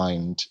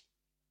undermined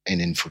and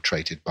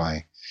infiltrated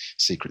by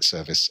Secret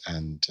Service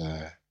and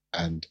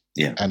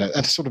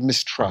a sort of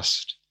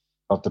mistrust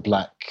of the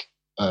black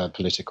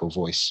political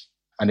voice.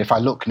 And if I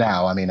look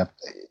now, I mean,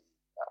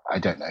 I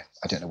don't know.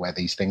 I don't know where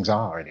these things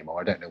are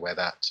anymore. I don't know where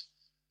that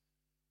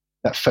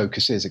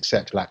focus is,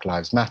 except Black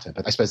Lives Matter.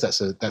 But I suppose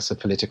that's a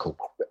political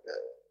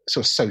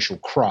sort of social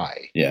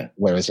cry. Yeah.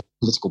 Whereas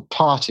political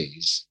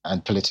parties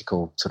and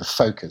political sort of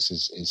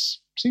focus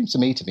seems to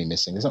me to be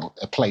missing. There's not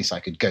a place I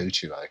could go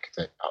to. Like,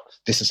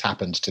 this has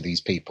happened to these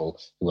people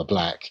who are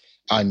black.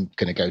 I'm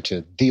going to go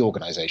to the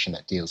organisation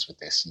that deals with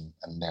this,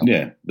 and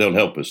they'll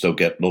help us. They'll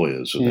get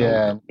lawyers.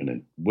 Where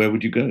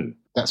would you go?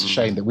 That's a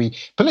shame that we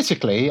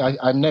politically.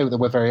 I know that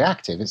we're very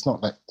active. It's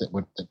not that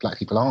black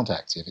people aren't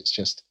active. It's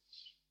just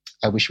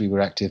I wish we were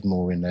active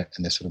more in a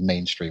sort of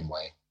mainstream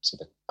way, so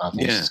that our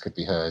voices could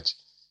be heard,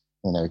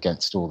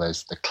 against all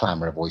the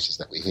clamour of voices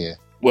that we hear.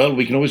 Well,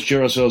 we can always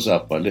cheer ourselves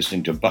up by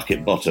listening to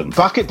Bucket Bottom.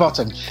 Bucket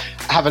Bottom.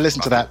 Have a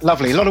listen to that.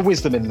 Lovely. A lot of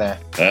wisdom in there.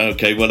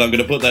 Okay, well, I'm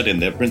going to put that in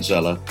there, Prince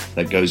Ella.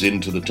 That goes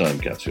into the time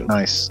capsule.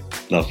 Nice.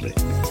 Lovely.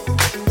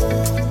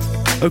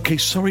 Okay,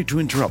 sorry to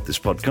interrupt this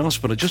podcast,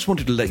 but I just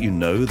wanted to let you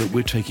know that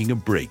we're taking a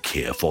break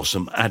here for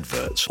some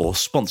adverts or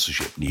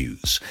sponsorship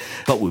news.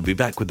 But we'll be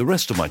back with the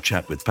rest of my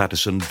chat with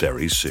Paterson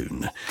very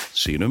soon.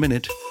 See you in a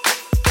minute.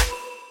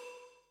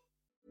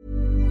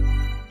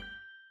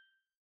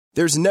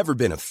 There's never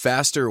been a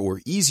faster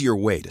or easier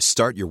way to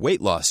start your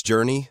weight loss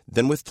journey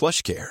than with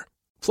PlushCare.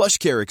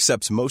 PlushCare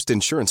accepts most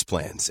insurance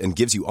plans and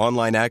gives you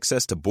online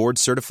access to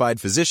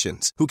board-certified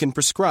physicians who can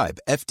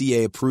prescribe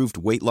FDA-approved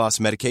weight loss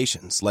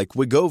medications like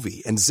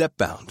Wegovy and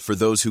Zepbound for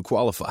those who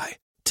qualify.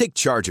 Take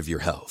charge of your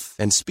health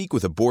and speak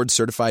with a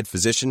board-certified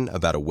physician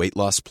about a weight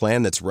loss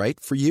plan that's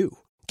right for you.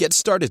 Get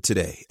started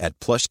today at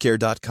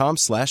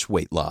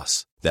plushcare.com/weight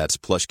loss. That's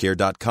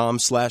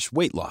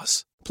plushcare.com/weight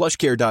loss.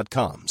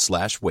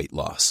 plushcare.com/weight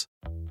loss.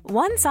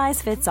 One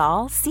size fits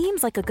all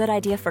seems like a good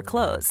idea for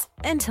clothes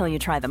until you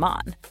try them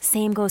on.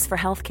 Same goes for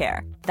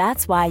healthcare.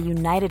 That's why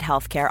United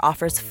Healthcare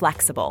offers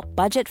flexible,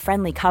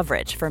 budget-friendly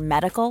coverage for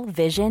medical,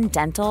 vision,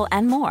 dental,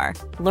 and more.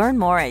 Learn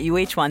more at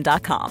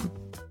uh1.com.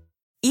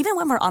 Even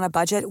when we're on a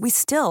budget, we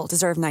still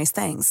deserve nice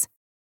things.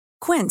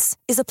 Quince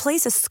is a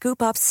place to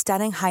scoop up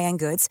stunning high-end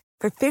goods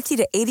for 50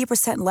 to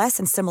 80% less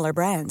than similar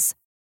brands.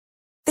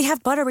 They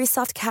have buttery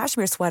soft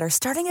cashmere sweaters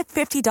starting at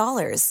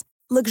 $50,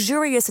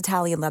 luxurious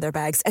Italian leather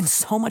bags, and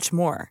so much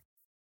more.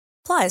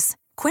 Plus,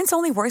 Quince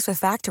only works with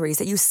factories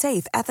that use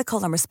safe,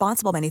 ethical, and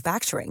responsible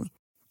manufacturing.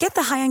 Get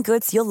the high-end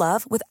goods you'll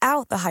love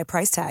without the high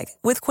price tag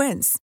with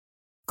Quince.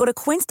 Go to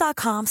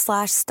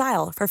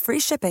quince.com/style for free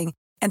shipping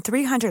and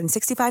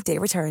 365-day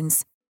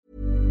returns.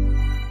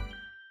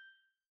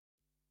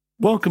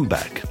 Welcome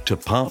back to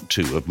part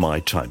 2 of my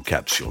time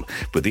capsule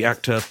with the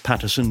actor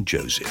Paterson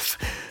Joseph.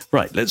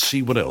 Right, let's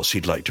see what else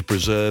he'd like to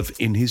preserve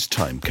in his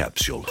time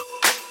capsule.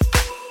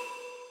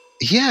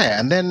 Yeah,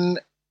 and then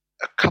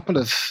a couple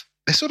of,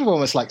 they're sort of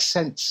almost like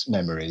sense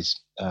memories.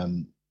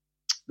 The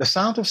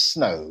sound of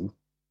snow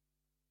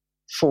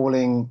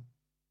falling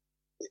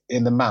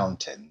in the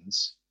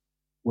mountains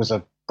was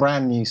a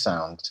brand new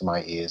sound to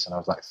my ears, and I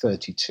was like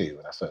 32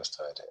 when I first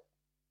heard it.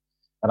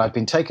 And I'd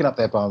been taken up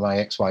there by my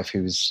ex-wife,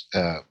 who was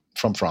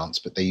from France,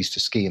 but they used to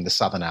ski in the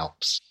Southern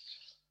Alps.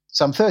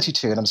 So I'm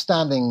 32 and I'm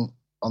standing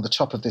on the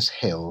top of this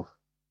hill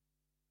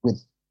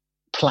with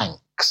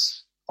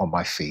planks on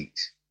my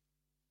feet.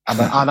 And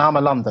I'm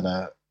a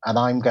Londoner, and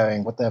I'm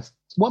going, what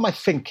am I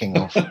thinking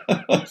of?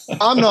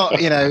 I'm not,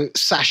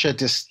 Sacha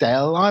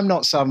Distel. I'm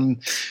not some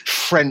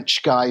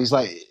French guy who's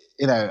like,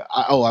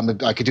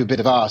 I could do a bit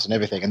of art and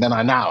everything, and then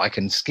I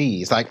can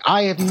ski. It's like,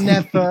 I have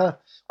never,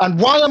 and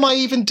why am I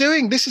even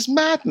doing this? Is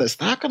madness.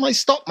 How can I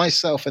stop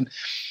myself and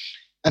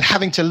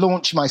having to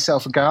launch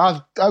myself and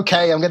go,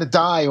 okay, I'm going to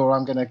die or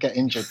I'm going to get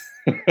injured.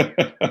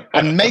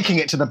 And making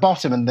it to the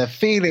bottom and the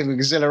feeling of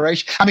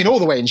exhilaration. I mean, all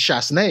the way in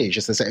Chassenay,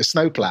 just as a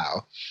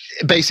snowplow.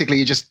 Basically,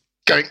 you're just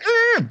going,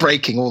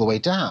 braking all the way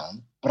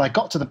down. But I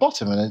got to the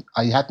bottom and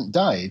I hadn't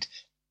died.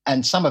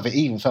 And some of it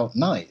even felt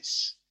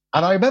nice.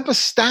 And I remember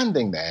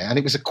standing there, and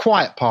it was a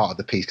quiet part of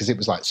the piece because it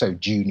was like so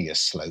junior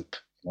slope,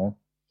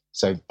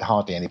 so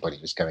hardly anybody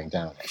was going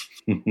down it.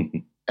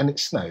 And it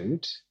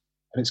snowed,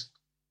 and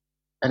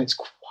it's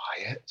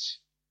quiet.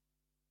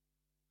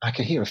 I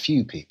could hear a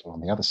few people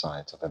on the other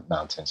side of the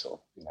mountain,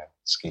 sort of,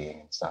 skiing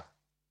and stuff.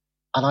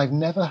 And I've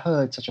never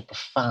heard such a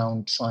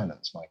profound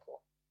silence,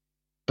 Michael.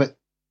 But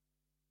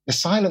the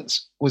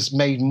silence was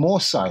made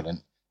more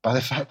silent by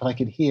the fact that I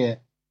could hear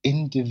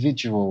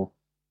individual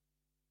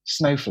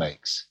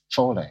snowflakes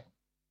falling.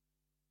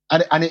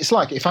 And it's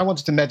like, if I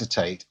wanted to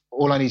meditate,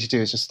 all I need to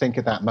do is just think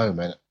of that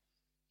moment,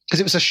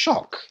 because it was a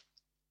shock.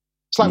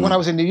 It's like when I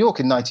was in New York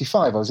in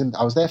 95, I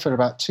was there for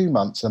about 2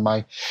 months, and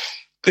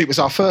it was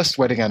our first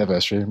wedding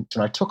anniversary, and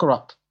I took her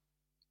up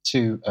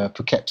to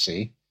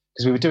Poughkeepsie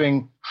because we were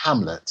doing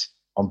Hamlet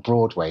on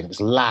Broadway, and it was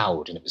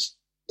loud, and it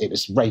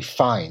was Ralph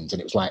Fiennes,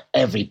 and it was like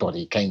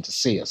everybody came to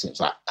see us, and it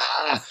was like,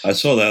 I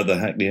saw that at the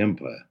Hackney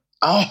Empire.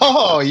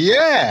 Oh,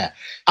 yeah.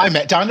 I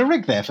met Diana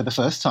Rigg there for the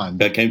first time.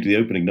 That came to the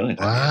opening night.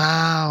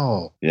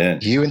 Wow. Yeah.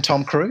 You and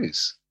Tom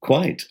Cruise.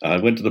 Quite. I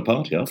went to the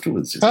party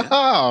afterwards. Oh,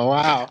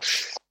 wow.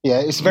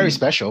 Yeah, it's very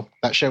special.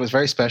 That show was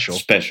very special.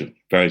 Special.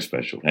 Very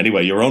special.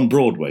 Anyway, you're on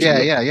Broadway.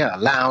 Yeah.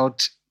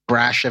 Loud,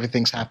 brash,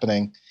 everything's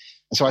happening.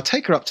 And so I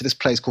take her up to this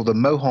place called the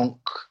Mohonk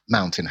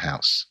Mountain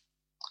House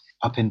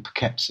up in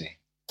Poughkeepsie.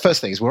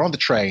 First thing is we're on the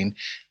train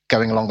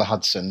going along the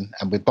Hudson,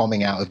 and we're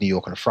bombing out of New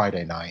York on a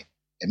Friday night.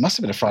 It must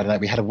have been a Friday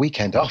night. We had a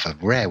weekend off, a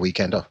rare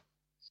weekend off.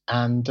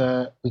 And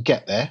we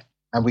get there,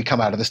 and we come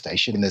out of the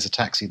station, and there's a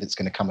taxi that's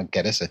going to come and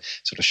get us, a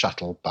sort of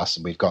shuttle bus,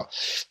 and we've got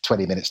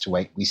 20 minutes to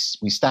wait. We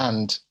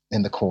stand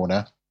in the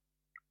corner,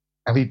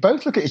 and we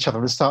both look at each other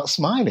and start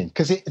smiling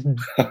because it's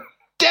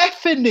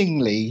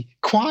deafeningly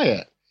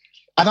quiet.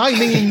 And I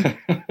mean,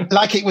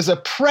 like, it was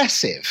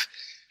oppressive.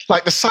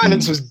 Like the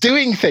silence was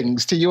doing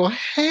things to your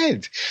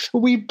head.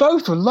 We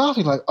both were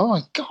laughing like, oh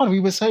my God, we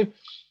were so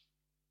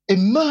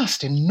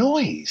immersed in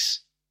noise,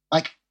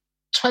 like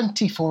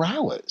 24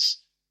 hours.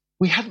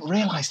 We hadn't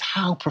realized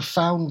how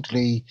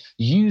profoundly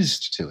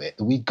used to it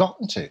that we'd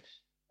gotten to.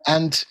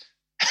 And,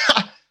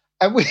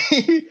 and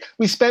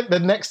we spent the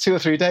next 2 or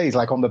 3 days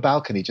like on the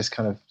balcony, just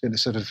kind of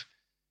sort of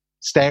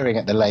staring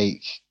at the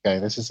lake,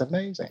 going, this is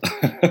amazing.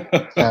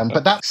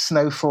 But that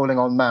snow falling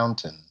on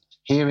mountains,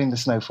 hearing the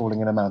snow falling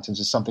in the mountains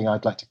is something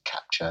I'd like to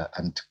capture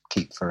and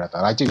keep forever.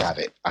 I do have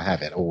it. I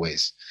have it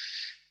always.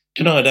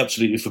 Do you know, I'd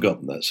absolutely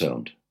forgotten that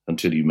sound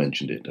until you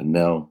mentioned it. And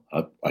now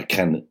I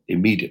can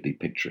immediately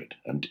picture it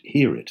and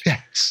hear it.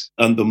 Yes.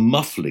 And the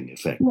muffling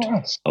effect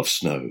of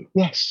snow.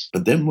 Yes.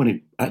 But then when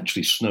it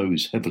actually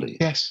snows heavily,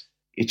 yes,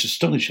 it's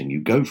astonishing. You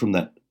go from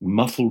that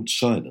muffled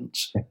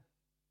silence,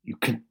 you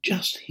can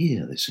just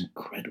hear this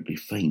incredibly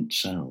faint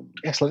sound.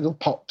 Yes, like little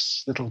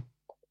pops, little...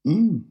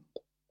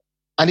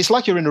 And it's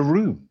like you're in a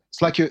room.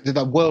 It's like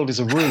the world is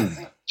a room.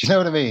 Do you know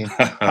what I mean?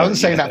 I wasn't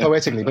saying that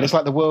poetically, but it's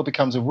like the world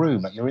becomes a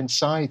room, like you're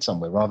inside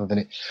somewhere rather than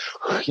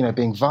it,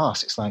 being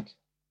vast. It's like,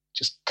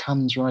 just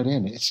comes right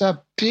in. It's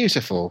a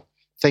beautiful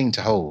thing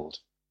to hold.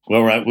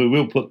 Well, right, we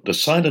will put the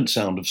silent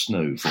sound of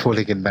snow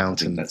falling in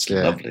mountains. That's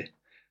lovely.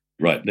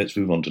 Right, let's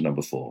move on to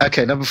number 4.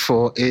 Okay, number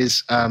 4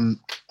 is,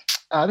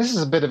 this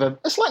is a bit of a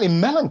slightly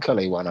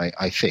melancholy one,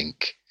 I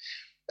think.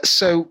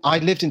 So I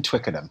lived in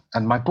Twickenham,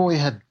 and my boy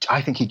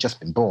he'd just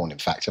been born, in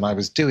fact, and I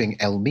was doing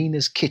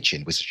Elmina's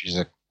Kitchen, which is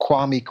a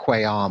Kwame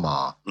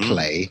Kwei-Armah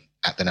play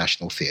at the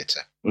National Theatre.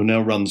 Who now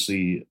runs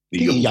the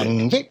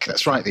Young Vic.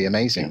 That's right, the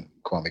amazing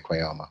Kwame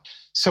Kwei-Armah.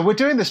 So we're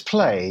doing this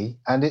play,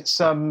 and it's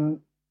a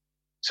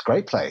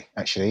great play,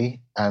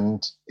 actually,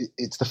 and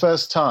it's the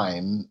first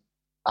time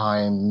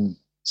I'm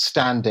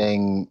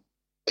standing,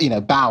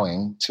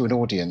 bowing to an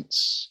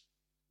audience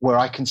where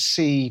I can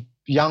see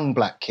young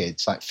black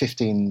kids, like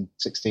 15,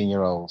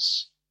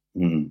 16-year-olds,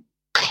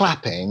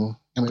 clapping.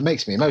 And it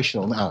makes me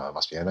emotional now. I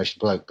must be an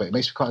emotional bloke, but it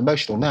makes me quite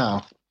emotional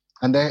now.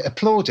 And they're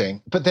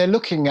applauding, but they're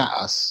looking at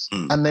us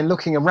and then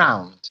looking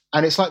around.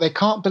 And it's like they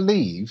can't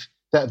believe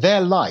that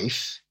their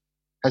life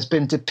has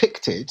been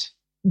depicted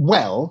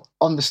well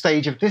on the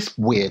stage of this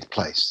weird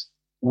place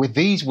with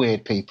these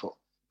weird people.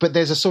 But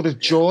there's a sort of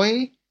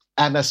joy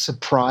and a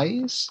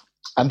surprise.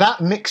 And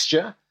that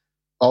mixture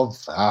of,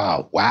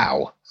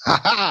 wow,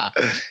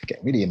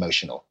 getting really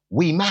emotional.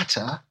 We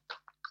Matter.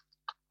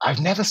 I've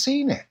never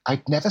seen it.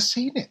 I'd never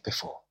seen it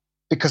before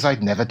because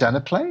I'd never done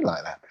a play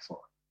like that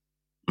before.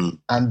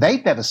 And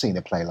they'd never seen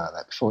a play like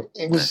that before.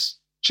 It was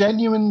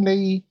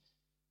genuinely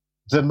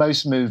the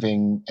most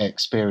moving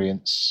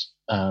experience.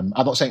 I'm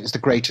not saying it's the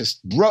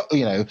greatest,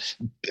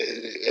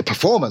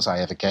 performance I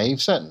ever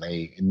gave,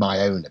 certainly in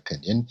my own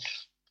opinion.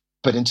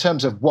 But in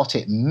terms of what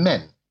it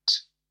meant,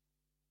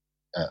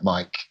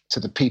 Mike, to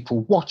the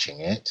people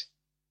watching it,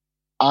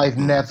 I've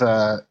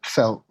never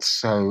felt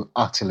so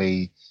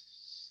utterly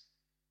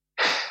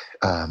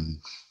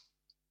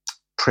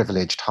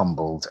privileged,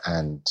 humbled,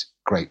 and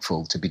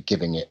grateful to be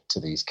giving it to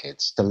these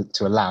kids,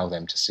 to allow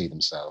them to see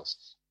themselves.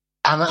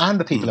 And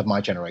the people of my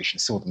generation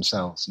saw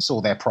themselves and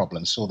saw their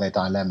problems, saw their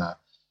dilemma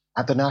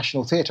at the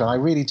National Theatre. And I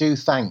really do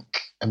thank,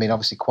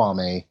 obviously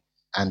Kwame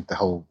and the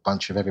whole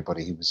bunch of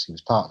everybody who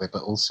was part of it,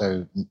 but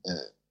also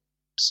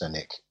Sir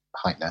Nick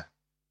Heitner,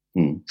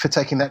 for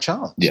taking that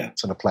chance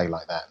on a play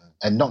like that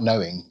and not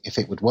knowing if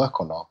it would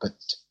work or not, but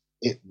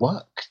it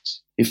worked.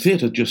 If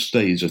theatre just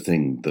stays a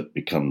thing that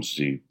becomes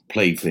the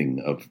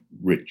plaything of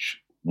rich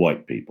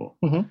white people,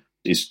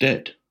 it's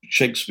dead.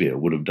 Shakespeare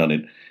would have done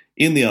it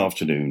in the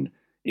afternoon,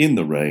 in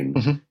the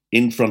rain,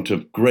 in front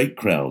of great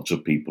crowds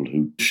of people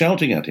who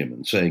shouting at him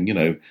and saying,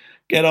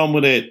 get on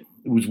with it.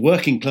 It was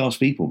working class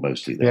people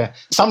mostly there. Yeah.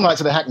 Some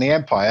nights at the Hackney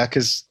Empire,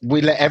 because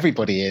we let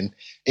everybody in,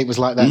 it was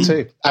like that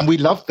too. And we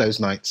loved those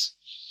nights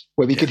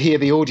where we could hear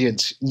the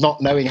audience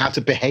not knowing how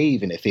to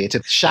behave in a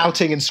theatre,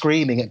 shouting and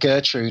screaming at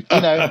Gertrude.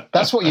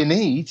 That's what you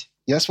need.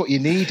 That's what you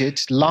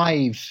needed.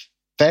 Live,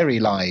 very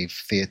live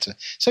theatre.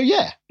 So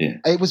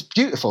it was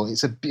beautiful.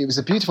 It was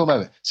a beautiful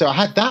moment. So I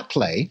had that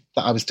play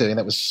that I was doing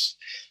that was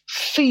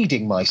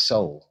feeding my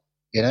soul,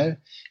 at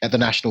the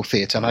National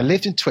Theatre. And I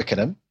lived in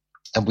Twickenham,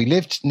 and we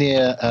lived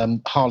near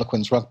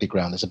Harlequins Rugby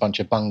Ground. There's a bunch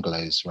of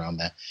bungalows around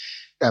there.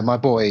 And my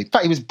boy, in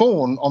fact, he was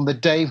born on the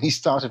day we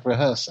started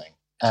rehearsing.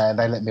 And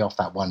they let me off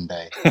that one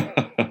day.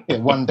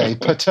 One day,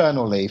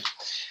 paternal leave.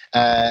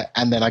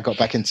 And then I got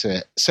back into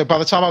it. So by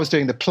the time I was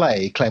doing the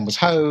play, Clem was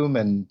home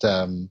and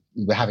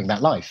we were having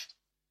that life.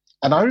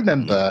 And I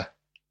remember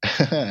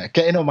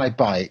getting on my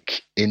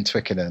bike in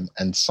Twickenham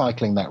and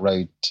cycling that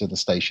road to the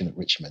station at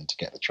Richmond to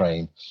get the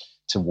train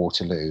to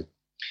Waterloo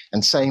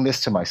and saying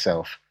this to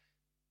myself,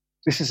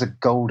 this is a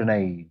golden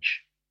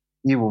age.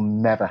 You will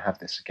never have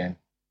this again.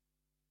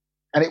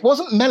 And it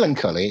wasn't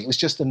melancholy. It was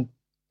just a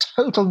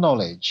total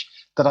knowledge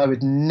that I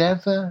would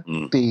never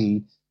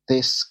be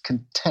this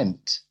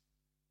content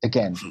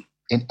again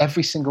in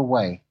every single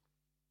way.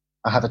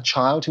 I have a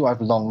child who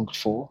I've longed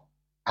for,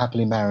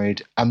 happily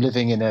married. I'm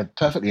living in a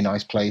perfectly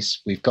nice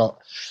place. We've got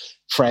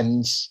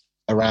friends.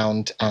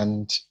 around,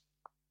 and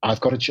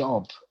I've got a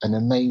job, an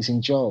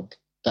amazing job.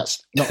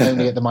 That's not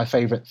only at my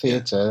favourite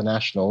theatre, the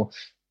National,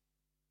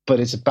 but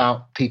it's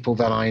about people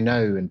that I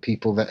know and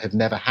people that have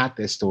never had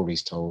their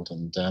stories told.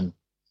 And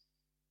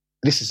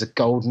this is a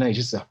golden age.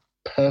 This is a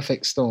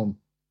perfect storm.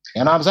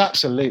 And I was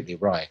absolutely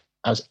right.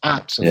 I've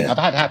had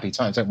happy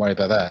times, don't worry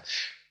about that.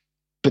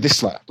 But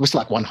this was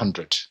like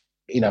 100.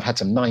 I've had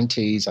some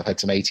 90s, I've had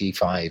some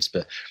 85s,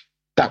 but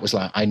that was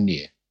like, I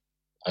knew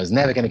I was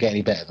never going to get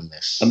any better than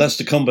this. And that's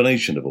the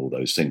combination of all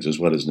those things as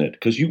well, isn't it?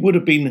 Because you would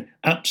have been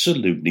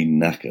absolutely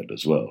knackered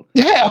as well.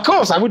 Yeah, of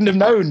course. I wouldn't have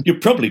known. You're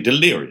probably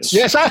delirious.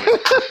 Yes,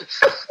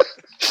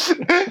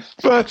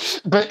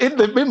 but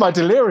in my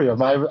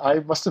delirium, I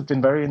must have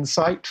been very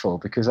insightful,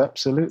 because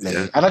absolutely.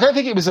 Yeah. And I don't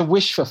think it was a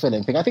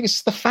wish-fulfilling thing. I think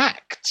it's the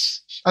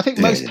facts. I think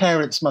most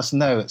parents must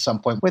know at some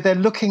point where they're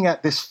looking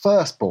at this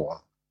firstborn,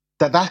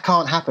 that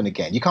can't happen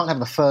again. You can't have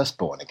the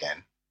firstborn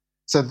again.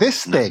 So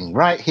this thing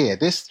right here,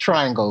 this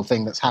triangle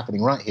thing that's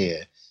happening right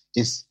here,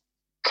 is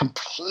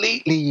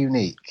completely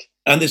unique.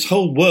 And this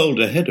whole world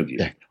ahead of you.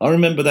 Yeah. I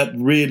remember that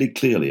really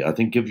clearly. I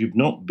think if you've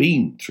not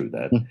been through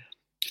that,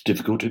 it's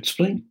difficult to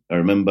explain. I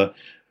remember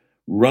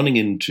running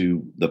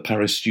into the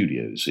Paris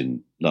studios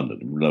in London,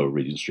 in Lower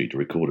Regent Street, to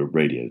record a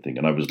radio thing,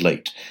 and I was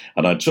late.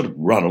 And I'd sort of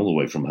run all the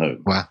way from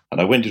home. Wow.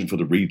 And I went in for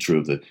the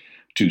read-through of the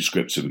 2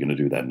 scripts that we were going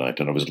to do that night,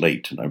 and I was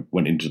late, and I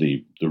went into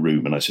the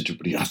room, and I said to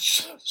everybody,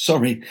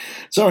 sorry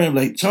I'm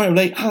late,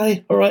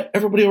 hi, all right,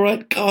 everybody all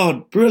right?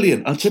 God,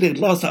 brilliant. I'll tell you,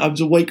 last night I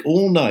was awake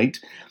all night,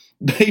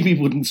 baby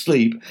wouldn't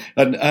sleep,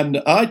 and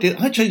I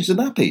changed the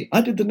nappy, I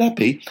did the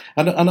nappy,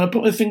 and I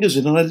put my fingers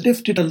in, and I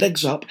lifted her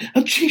legs up,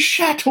 and she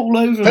shat all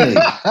over me.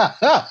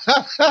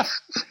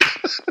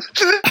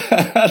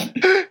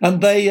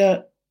 and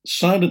they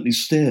silently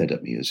stared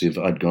at me as if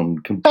I'd gone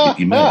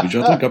completely mad, which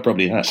I think I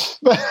probably had.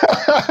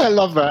 I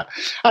love that.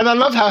 And I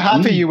love how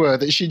happy you were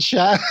that she'd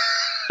shout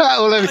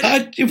all over.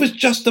 It was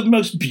just the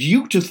most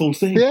beautiful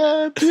thing.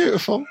 Yeah,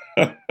 beautiful.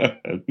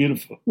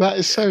 Beautiful. That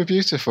is so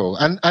beautiful.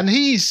 And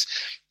he's,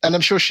 and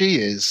I'm sure she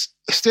is,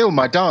 still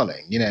my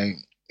darling.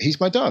 He's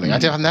my darling. I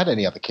haven't had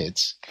any other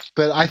kids.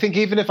 But I think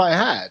even if I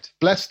had,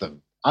 bless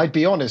them, I'd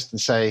be honest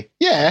and say,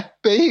 yeah,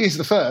 but he's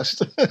the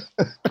first.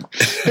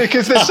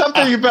 Because there's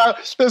something about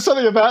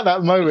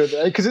that moment,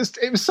 because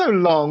it was so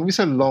long, we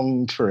so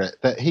longed for it,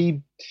 that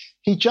he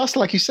just,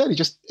 like you said,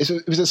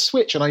 it was a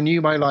switch, and I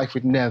knew my life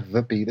would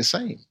never be the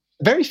same.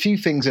 Very few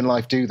things in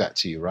life do that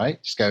to you,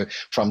 right? Just go,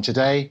 from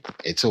today,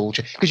 it's all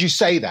because you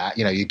say that,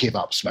 you give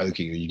up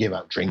smoking, or you give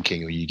up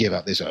drinking, or you give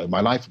up this, oh,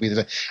 my life will be the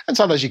same. And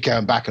sometimes you're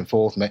going back and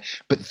forth,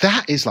 but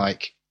that is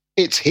like,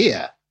 it's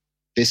here.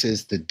 This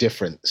is the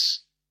difference.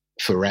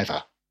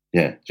 Forever.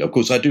 Yeah, of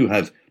course, I do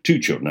have 2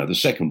 children now. The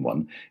second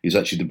one is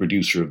actually the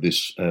producer of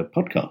this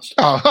podcast.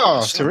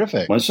 Oh,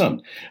 terrific. My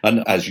son.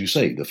 And as you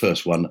say, the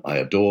first one I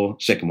adore,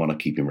 second one I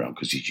keep him around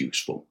because he's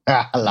useful.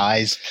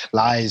 Lies.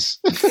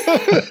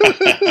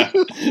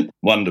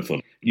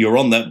 Wonderful. You're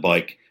on that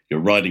bike,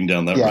 you're riding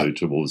down that road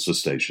towards the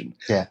station.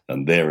 Yeah.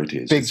 And there it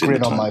is. Big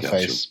grin on my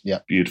face. Yeah.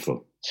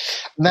 Beautiful.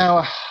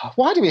 Now,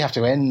 why do we have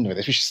to end with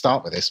this? We should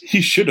start with this.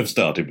 You should have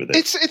started with it.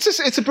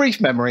 It's a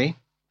brief memory,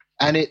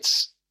 and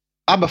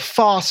I'm a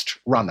fast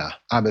runner.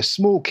 I'm a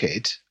small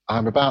kid.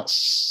 I'm about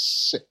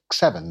 6,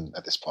 7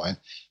 at this point,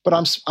 but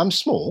I'm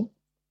small,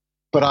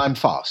 but I'm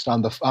fast.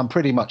 I'm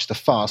pretty much the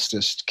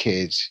fastest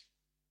kid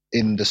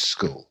in the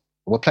school.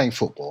 We're playing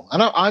football,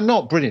 and I'm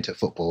not brilliant at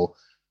football,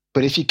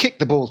 but if you kick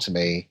the ball to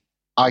me,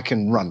 I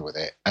can run with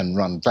it and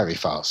run very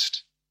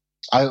fast.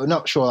 I'm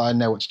not sure I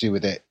know what to do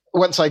with it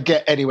once I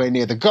get anywhere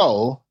near the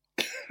goal,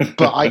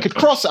 but I could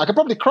cross it. I could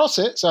probably cross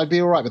it, so I'd be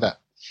all right with that.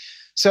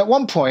 So at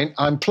one point,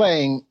 I'm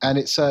playing, and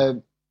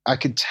I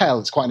could tell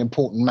it's quite an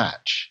important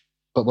match,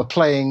 but we're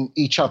playing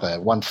each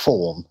other. One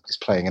form is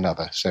playing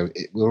another, so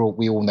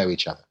we all know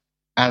each other.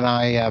 And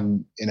I,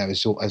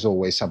 as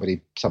always,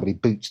 somebody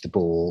boots the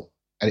ball,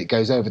 and it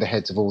goes over the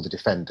heads of all the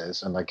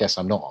defenders. And I guess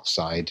I'm not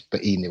offside,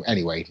 but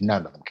anyway,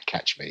 none of them can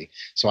catch me.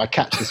 So I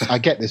catch this, I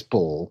get this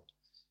ball,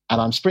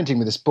 and I'm sprinting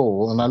with this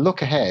ball, and I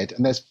look ahead,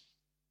 and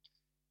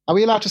are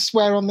we allowed to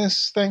swear on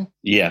this thing?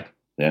 Yeah.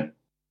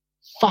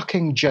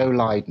 Fucking Joe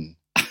Lydon.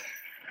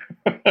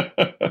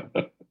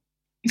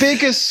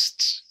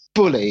 Biggest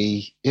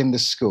bully in the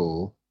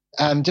school,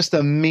 and just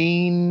a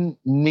mean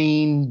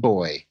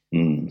boy.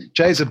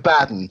 Joe's a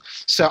bad one.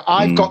 So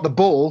I've got the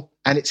ball,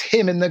 and it's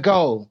him in the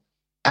goal.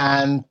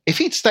 And if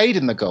he'd stayed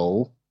in the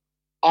goal,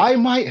 I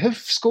might have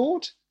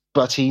scored,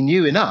 but he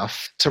knew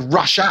enough to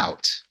rush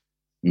out.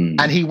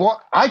 And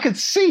I could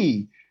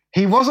see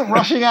he wasn't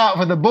rushing out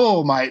for the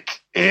ball, Mike.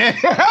 He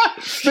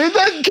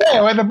didn't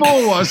care where the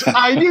ball was.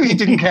 I knew he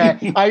didn't care.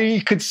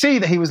 I could see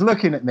that he was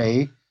looking at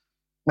me.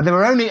 And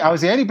I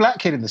was the only black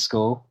kid in the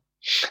school.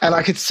 And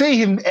I could see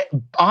him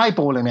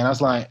eyeballing me. And I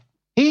was like,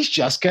 he's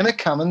just going to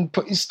come and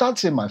put his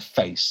studs in my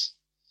face.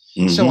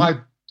 So I,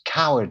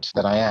 coward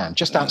that I am,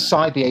 just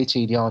outside the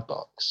 18-yard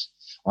box,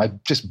 I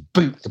just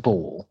boot the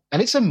ball.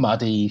 And it's a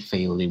muddy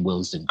field in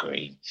Willesden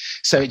Green.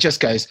 So it just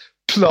goes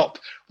plop,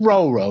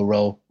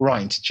 roll,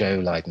 right into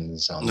Joe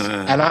Lydon's arms.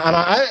 And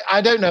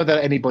I don't know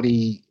that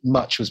anybody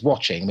much was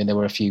watching. I mean, there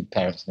were a few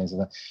parents and things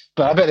like that,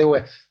 but I bet they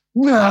were.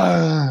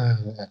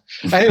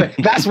 Anyway,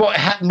 that's what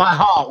my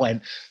heart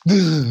went.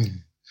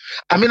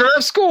 I mean,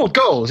 I've scored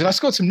goals, and I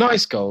scored some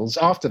nice goals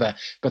after that,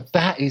 but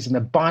that is an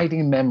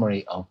abiding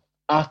memory of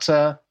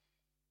utter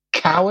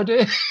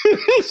cowardice.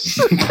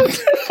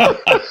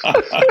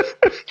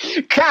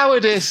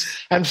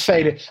 Cowardice and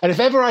failure. And if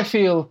ever I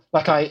feel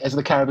like as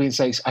the Caribbean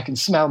says, I can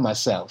smell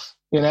myself,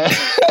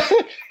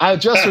 I'll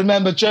just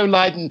remember Joe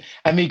Lydon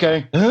and me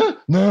going,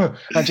 no,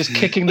 and just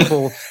kicking the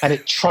ball and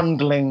it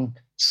trundling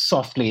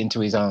softly into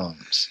his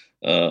arms.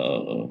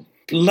 Oh,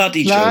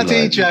 bloody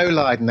Joe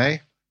Lydon, eh?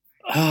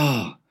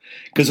 Ah,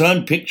 because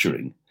I'm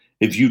picturing,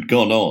 if you'd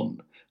gone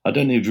on, I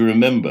don't know if you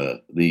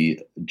remember the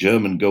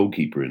German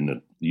goalkeeper in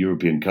the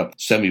European Cup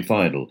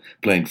semi-final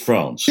playing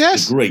France,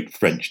 the great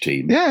French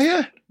team.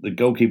 Yeah. The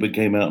goalkeeper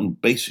came out and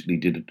basically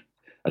did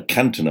a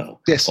cantonade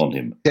on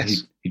him.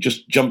 Yes. He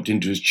just jumped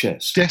into his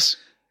chest. Yes.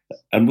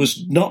 And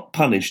was not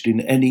punished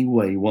in any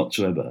way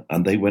whatsoever.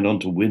 And they went on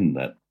to win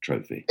that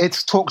trophy.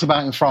 It's talked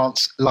about in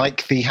France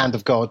like the hand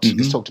of God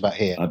is talked about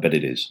here. I bet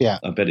it is. Yeah.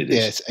 I bet it is.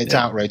 Yes, it's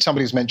outrage.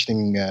 Somebody was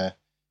mentioning, in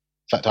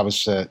fact, I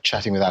was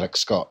chatting with Alex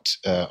Scott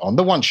on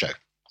The One Show.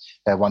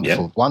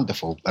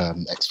 Wonderful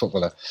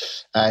ex-footballer.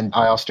 And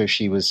I asked her if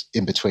she was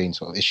in between,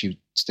 sort of, if she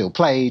still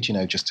played,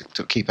 just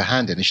to keep her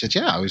hand in. And she said,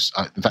 yeah,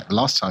 in fact, the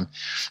last time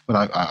when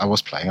I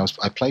was playing,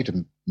 I played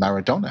with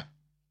Maradona.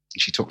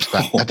 She talked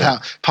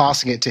about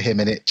passing it to him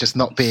and it just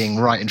not being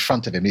right in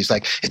front of him. He's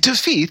like, 2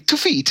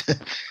 feet. And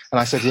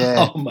I said,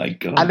 yeah. Oh, my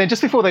God. And then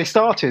just before they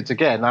started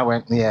again, I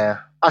went, yeah,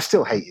 I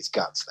still hate his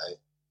guts, though,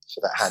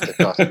 for that hand of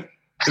God.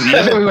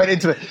 We went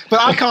into it. But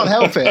I can't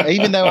help it.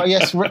 Even though,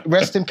 yes,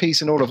 rest in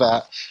peace and all of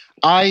that,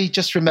 I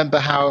just remember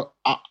how,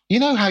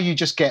 how you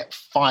just get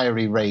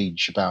fiery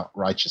rage about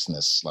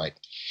righteousness. Like,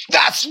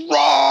 that's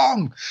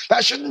wrong.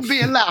 That shouldn't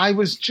be allowed. I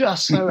was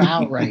just so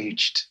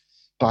outraged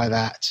by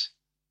that.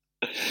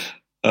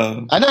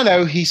 I don't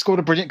know. He scored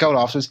a brilliant goal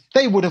afterwards.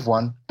 They would have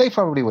won. They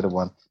probably would have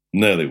won.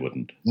 No, they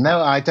wouldn't.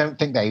 No, I don't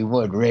think they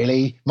would,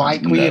 really.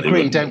 Mike, we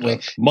agree, don't we?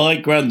 My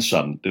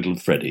grandson, little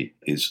Freddie,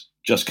 is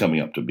just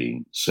coming up to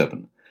being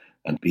 7.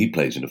 And he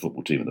plays in a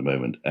football team at the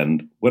moment.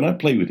 And when I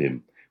play with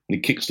him, when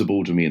he kicks the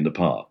ball to me in the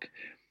park,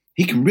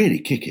 he can really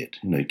kick it.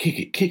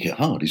 Kick it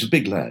hard. He's a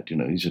big lad.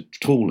 He's a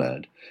tall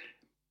lad.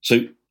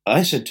 So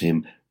I said to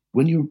him,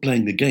 when you were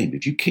playing the game,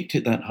 if you kicked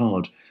it that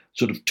hard,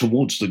 sort of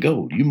towards the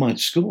goal, you might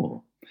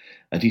score.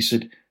 And he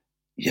said,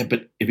 yeah,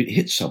 but if it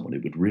hit someone,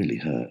 it would really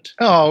hurt.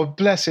 Oh,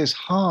 bless his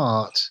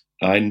heart.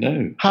 I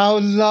know. How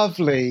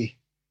lovely.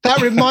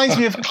 That reminds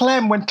me of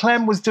Clem when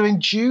Clem was doing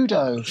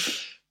judo.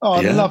 Oh,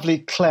 yeah. Lovely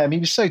Clem. He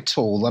was so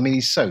tall. I mean,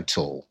 he's so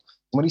tall.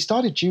 When he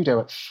started judo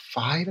at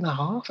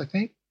 5.5, I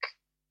think,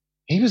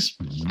 he was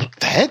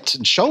head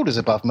and shoulders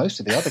above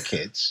most of the other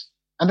kids.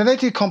 And then they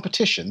did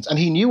competitions, and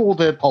he knew all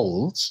the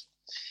holds,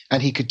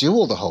 and he could do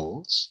all the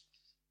holds.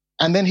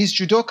 And then his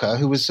judoka,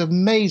 who was an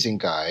amazing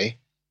guy,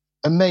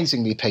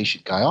 amazingly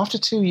patient guy, after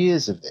 2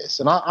 years of this,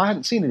 and I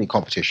hadn't seen any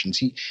competitions,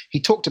 he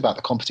talked about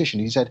the competition.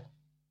 He said,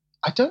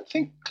 I don't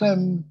think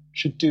Clem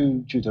should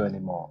do judo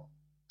anymore.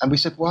 And we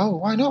said, well,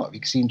 why not?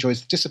 Because he enjoys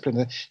the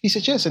discipline. He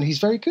said, yes, and he's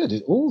very good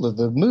at all of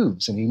the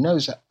moves, and he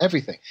knows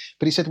everything.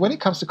 But he said, when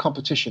it comes to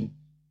competition,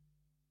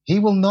 he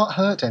will not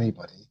hurt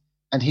anybody,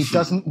 and he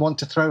doesn't want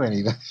to throw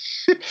anything.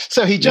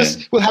 So he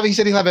just will have, he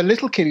said he'll have a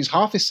little kid who's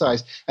half his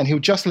size, and he'll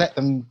just let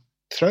them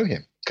throw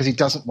him because he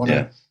doesn't want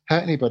to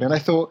hurt anybody. And I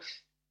thought,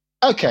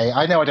 okay,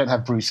 I know I don't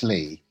have Bruce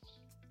Lee,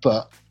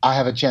 but I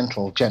have a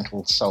gentle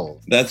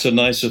soul. That's a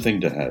nicer thing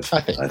to have.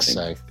 I think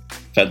so.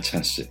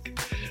 Fantastic.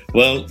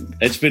 Well,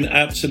 it's been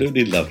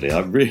absolutely lovely.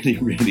 I've really,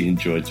 really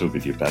enjoyed talking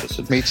to you,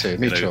 Paterson. Me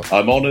too.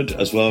 I'm honoured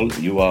as well.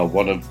 You are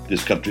one of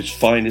this country's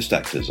finest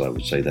actors. I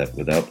would say that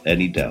without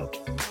any doubt.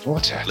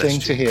 What a thing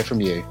to hear from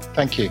you.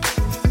 Thank you.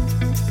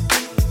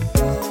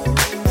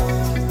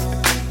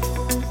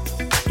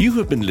 You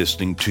have been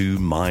listening to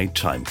My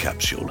Time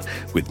Capsule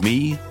with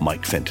me,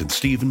 Mike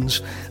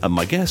Fenton-Stevens, and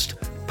my guest,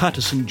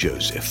 Paterson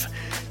Joseph.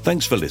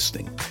 Thanks for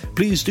listening.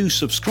 Please do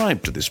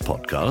subscribe to this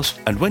podcast,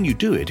 and when you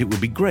do it would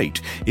be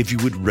great if you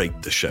would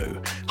rate the show,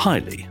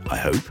 highly, I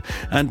hope,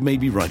 and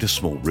maybe write a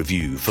small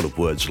review full of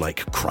words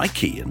like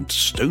crikey and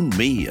stone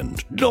me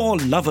and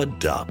Lord love a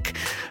duck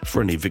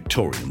for any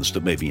Victorians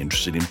that may be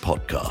interested in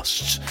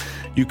podcasts.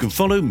 You can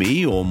follow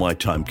me or My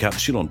Time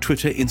Capsule on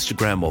Twitter,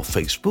 Instagram or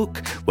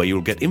Facebook, where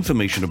you'll get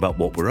information about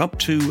what we're up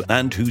to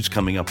and who's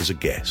coming up as a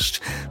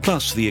guest,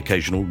 plus the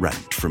occasional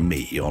rant from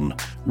me on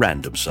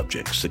random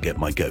subjects that get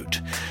my goat,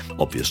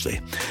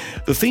 obviously.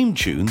 The theme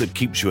tune that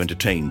keeps you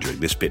entertained during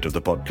this bit of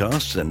the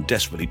podcast and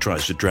desperately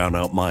tries to drown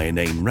out my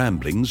inane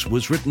ramblings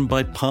was written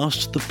by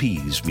Past the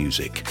Peas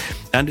Music,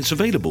 and it's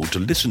available to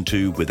listen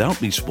to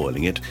without me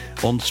spoiling it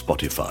on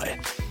Spotify.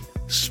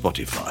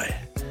 Spotify.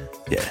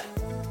 Yeah.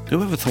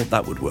 Whoever thought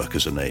that would work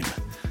as a name?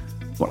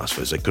 Well, I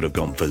suppose they could have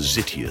gone for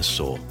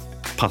Zitius or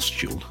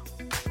Pustule.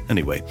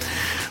 Anyway,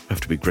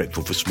 have to be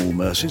grateful for small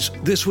mercies.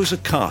 This was a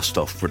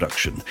cast-off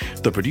production.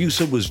 The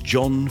producer was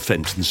John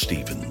Fenton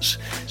Stevens.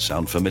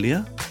 Sound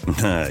familiar?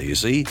 You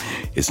see,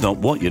 it's not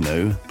what you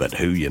know, but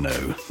who you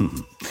know.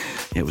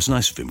 It was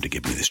nice of him to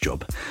give me this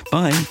job.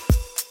 Bye.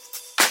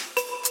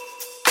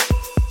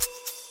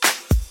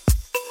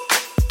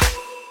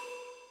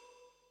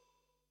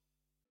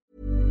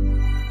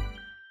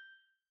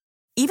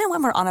 Even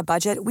when we're on a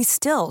budget, we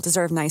still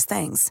deserve nice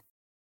things.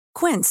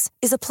 Quince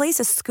is a place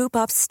to scoop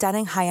up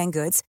stunning high-end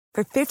goods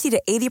for 50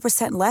 to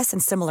 80% less than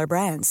similar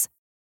brands.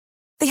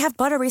 They have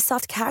buttery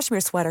soft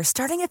cashmere sweaters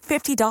starting at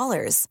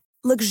 $50,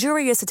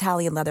 luxurious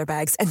Italian leather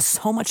bags, and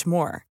so much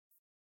more.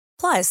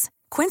 Plus,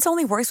 Quince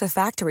only works with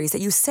factories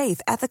that use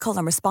safe, ethical,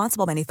 and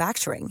responsible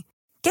manufacturing.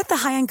 Get the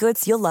high-end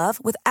goods you'll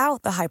love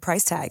without the high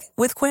price tag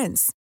with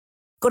Quince.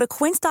 Go to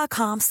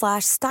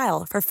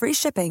quince.com/style for free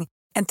shipping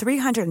and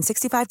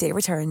 365-day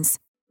returns.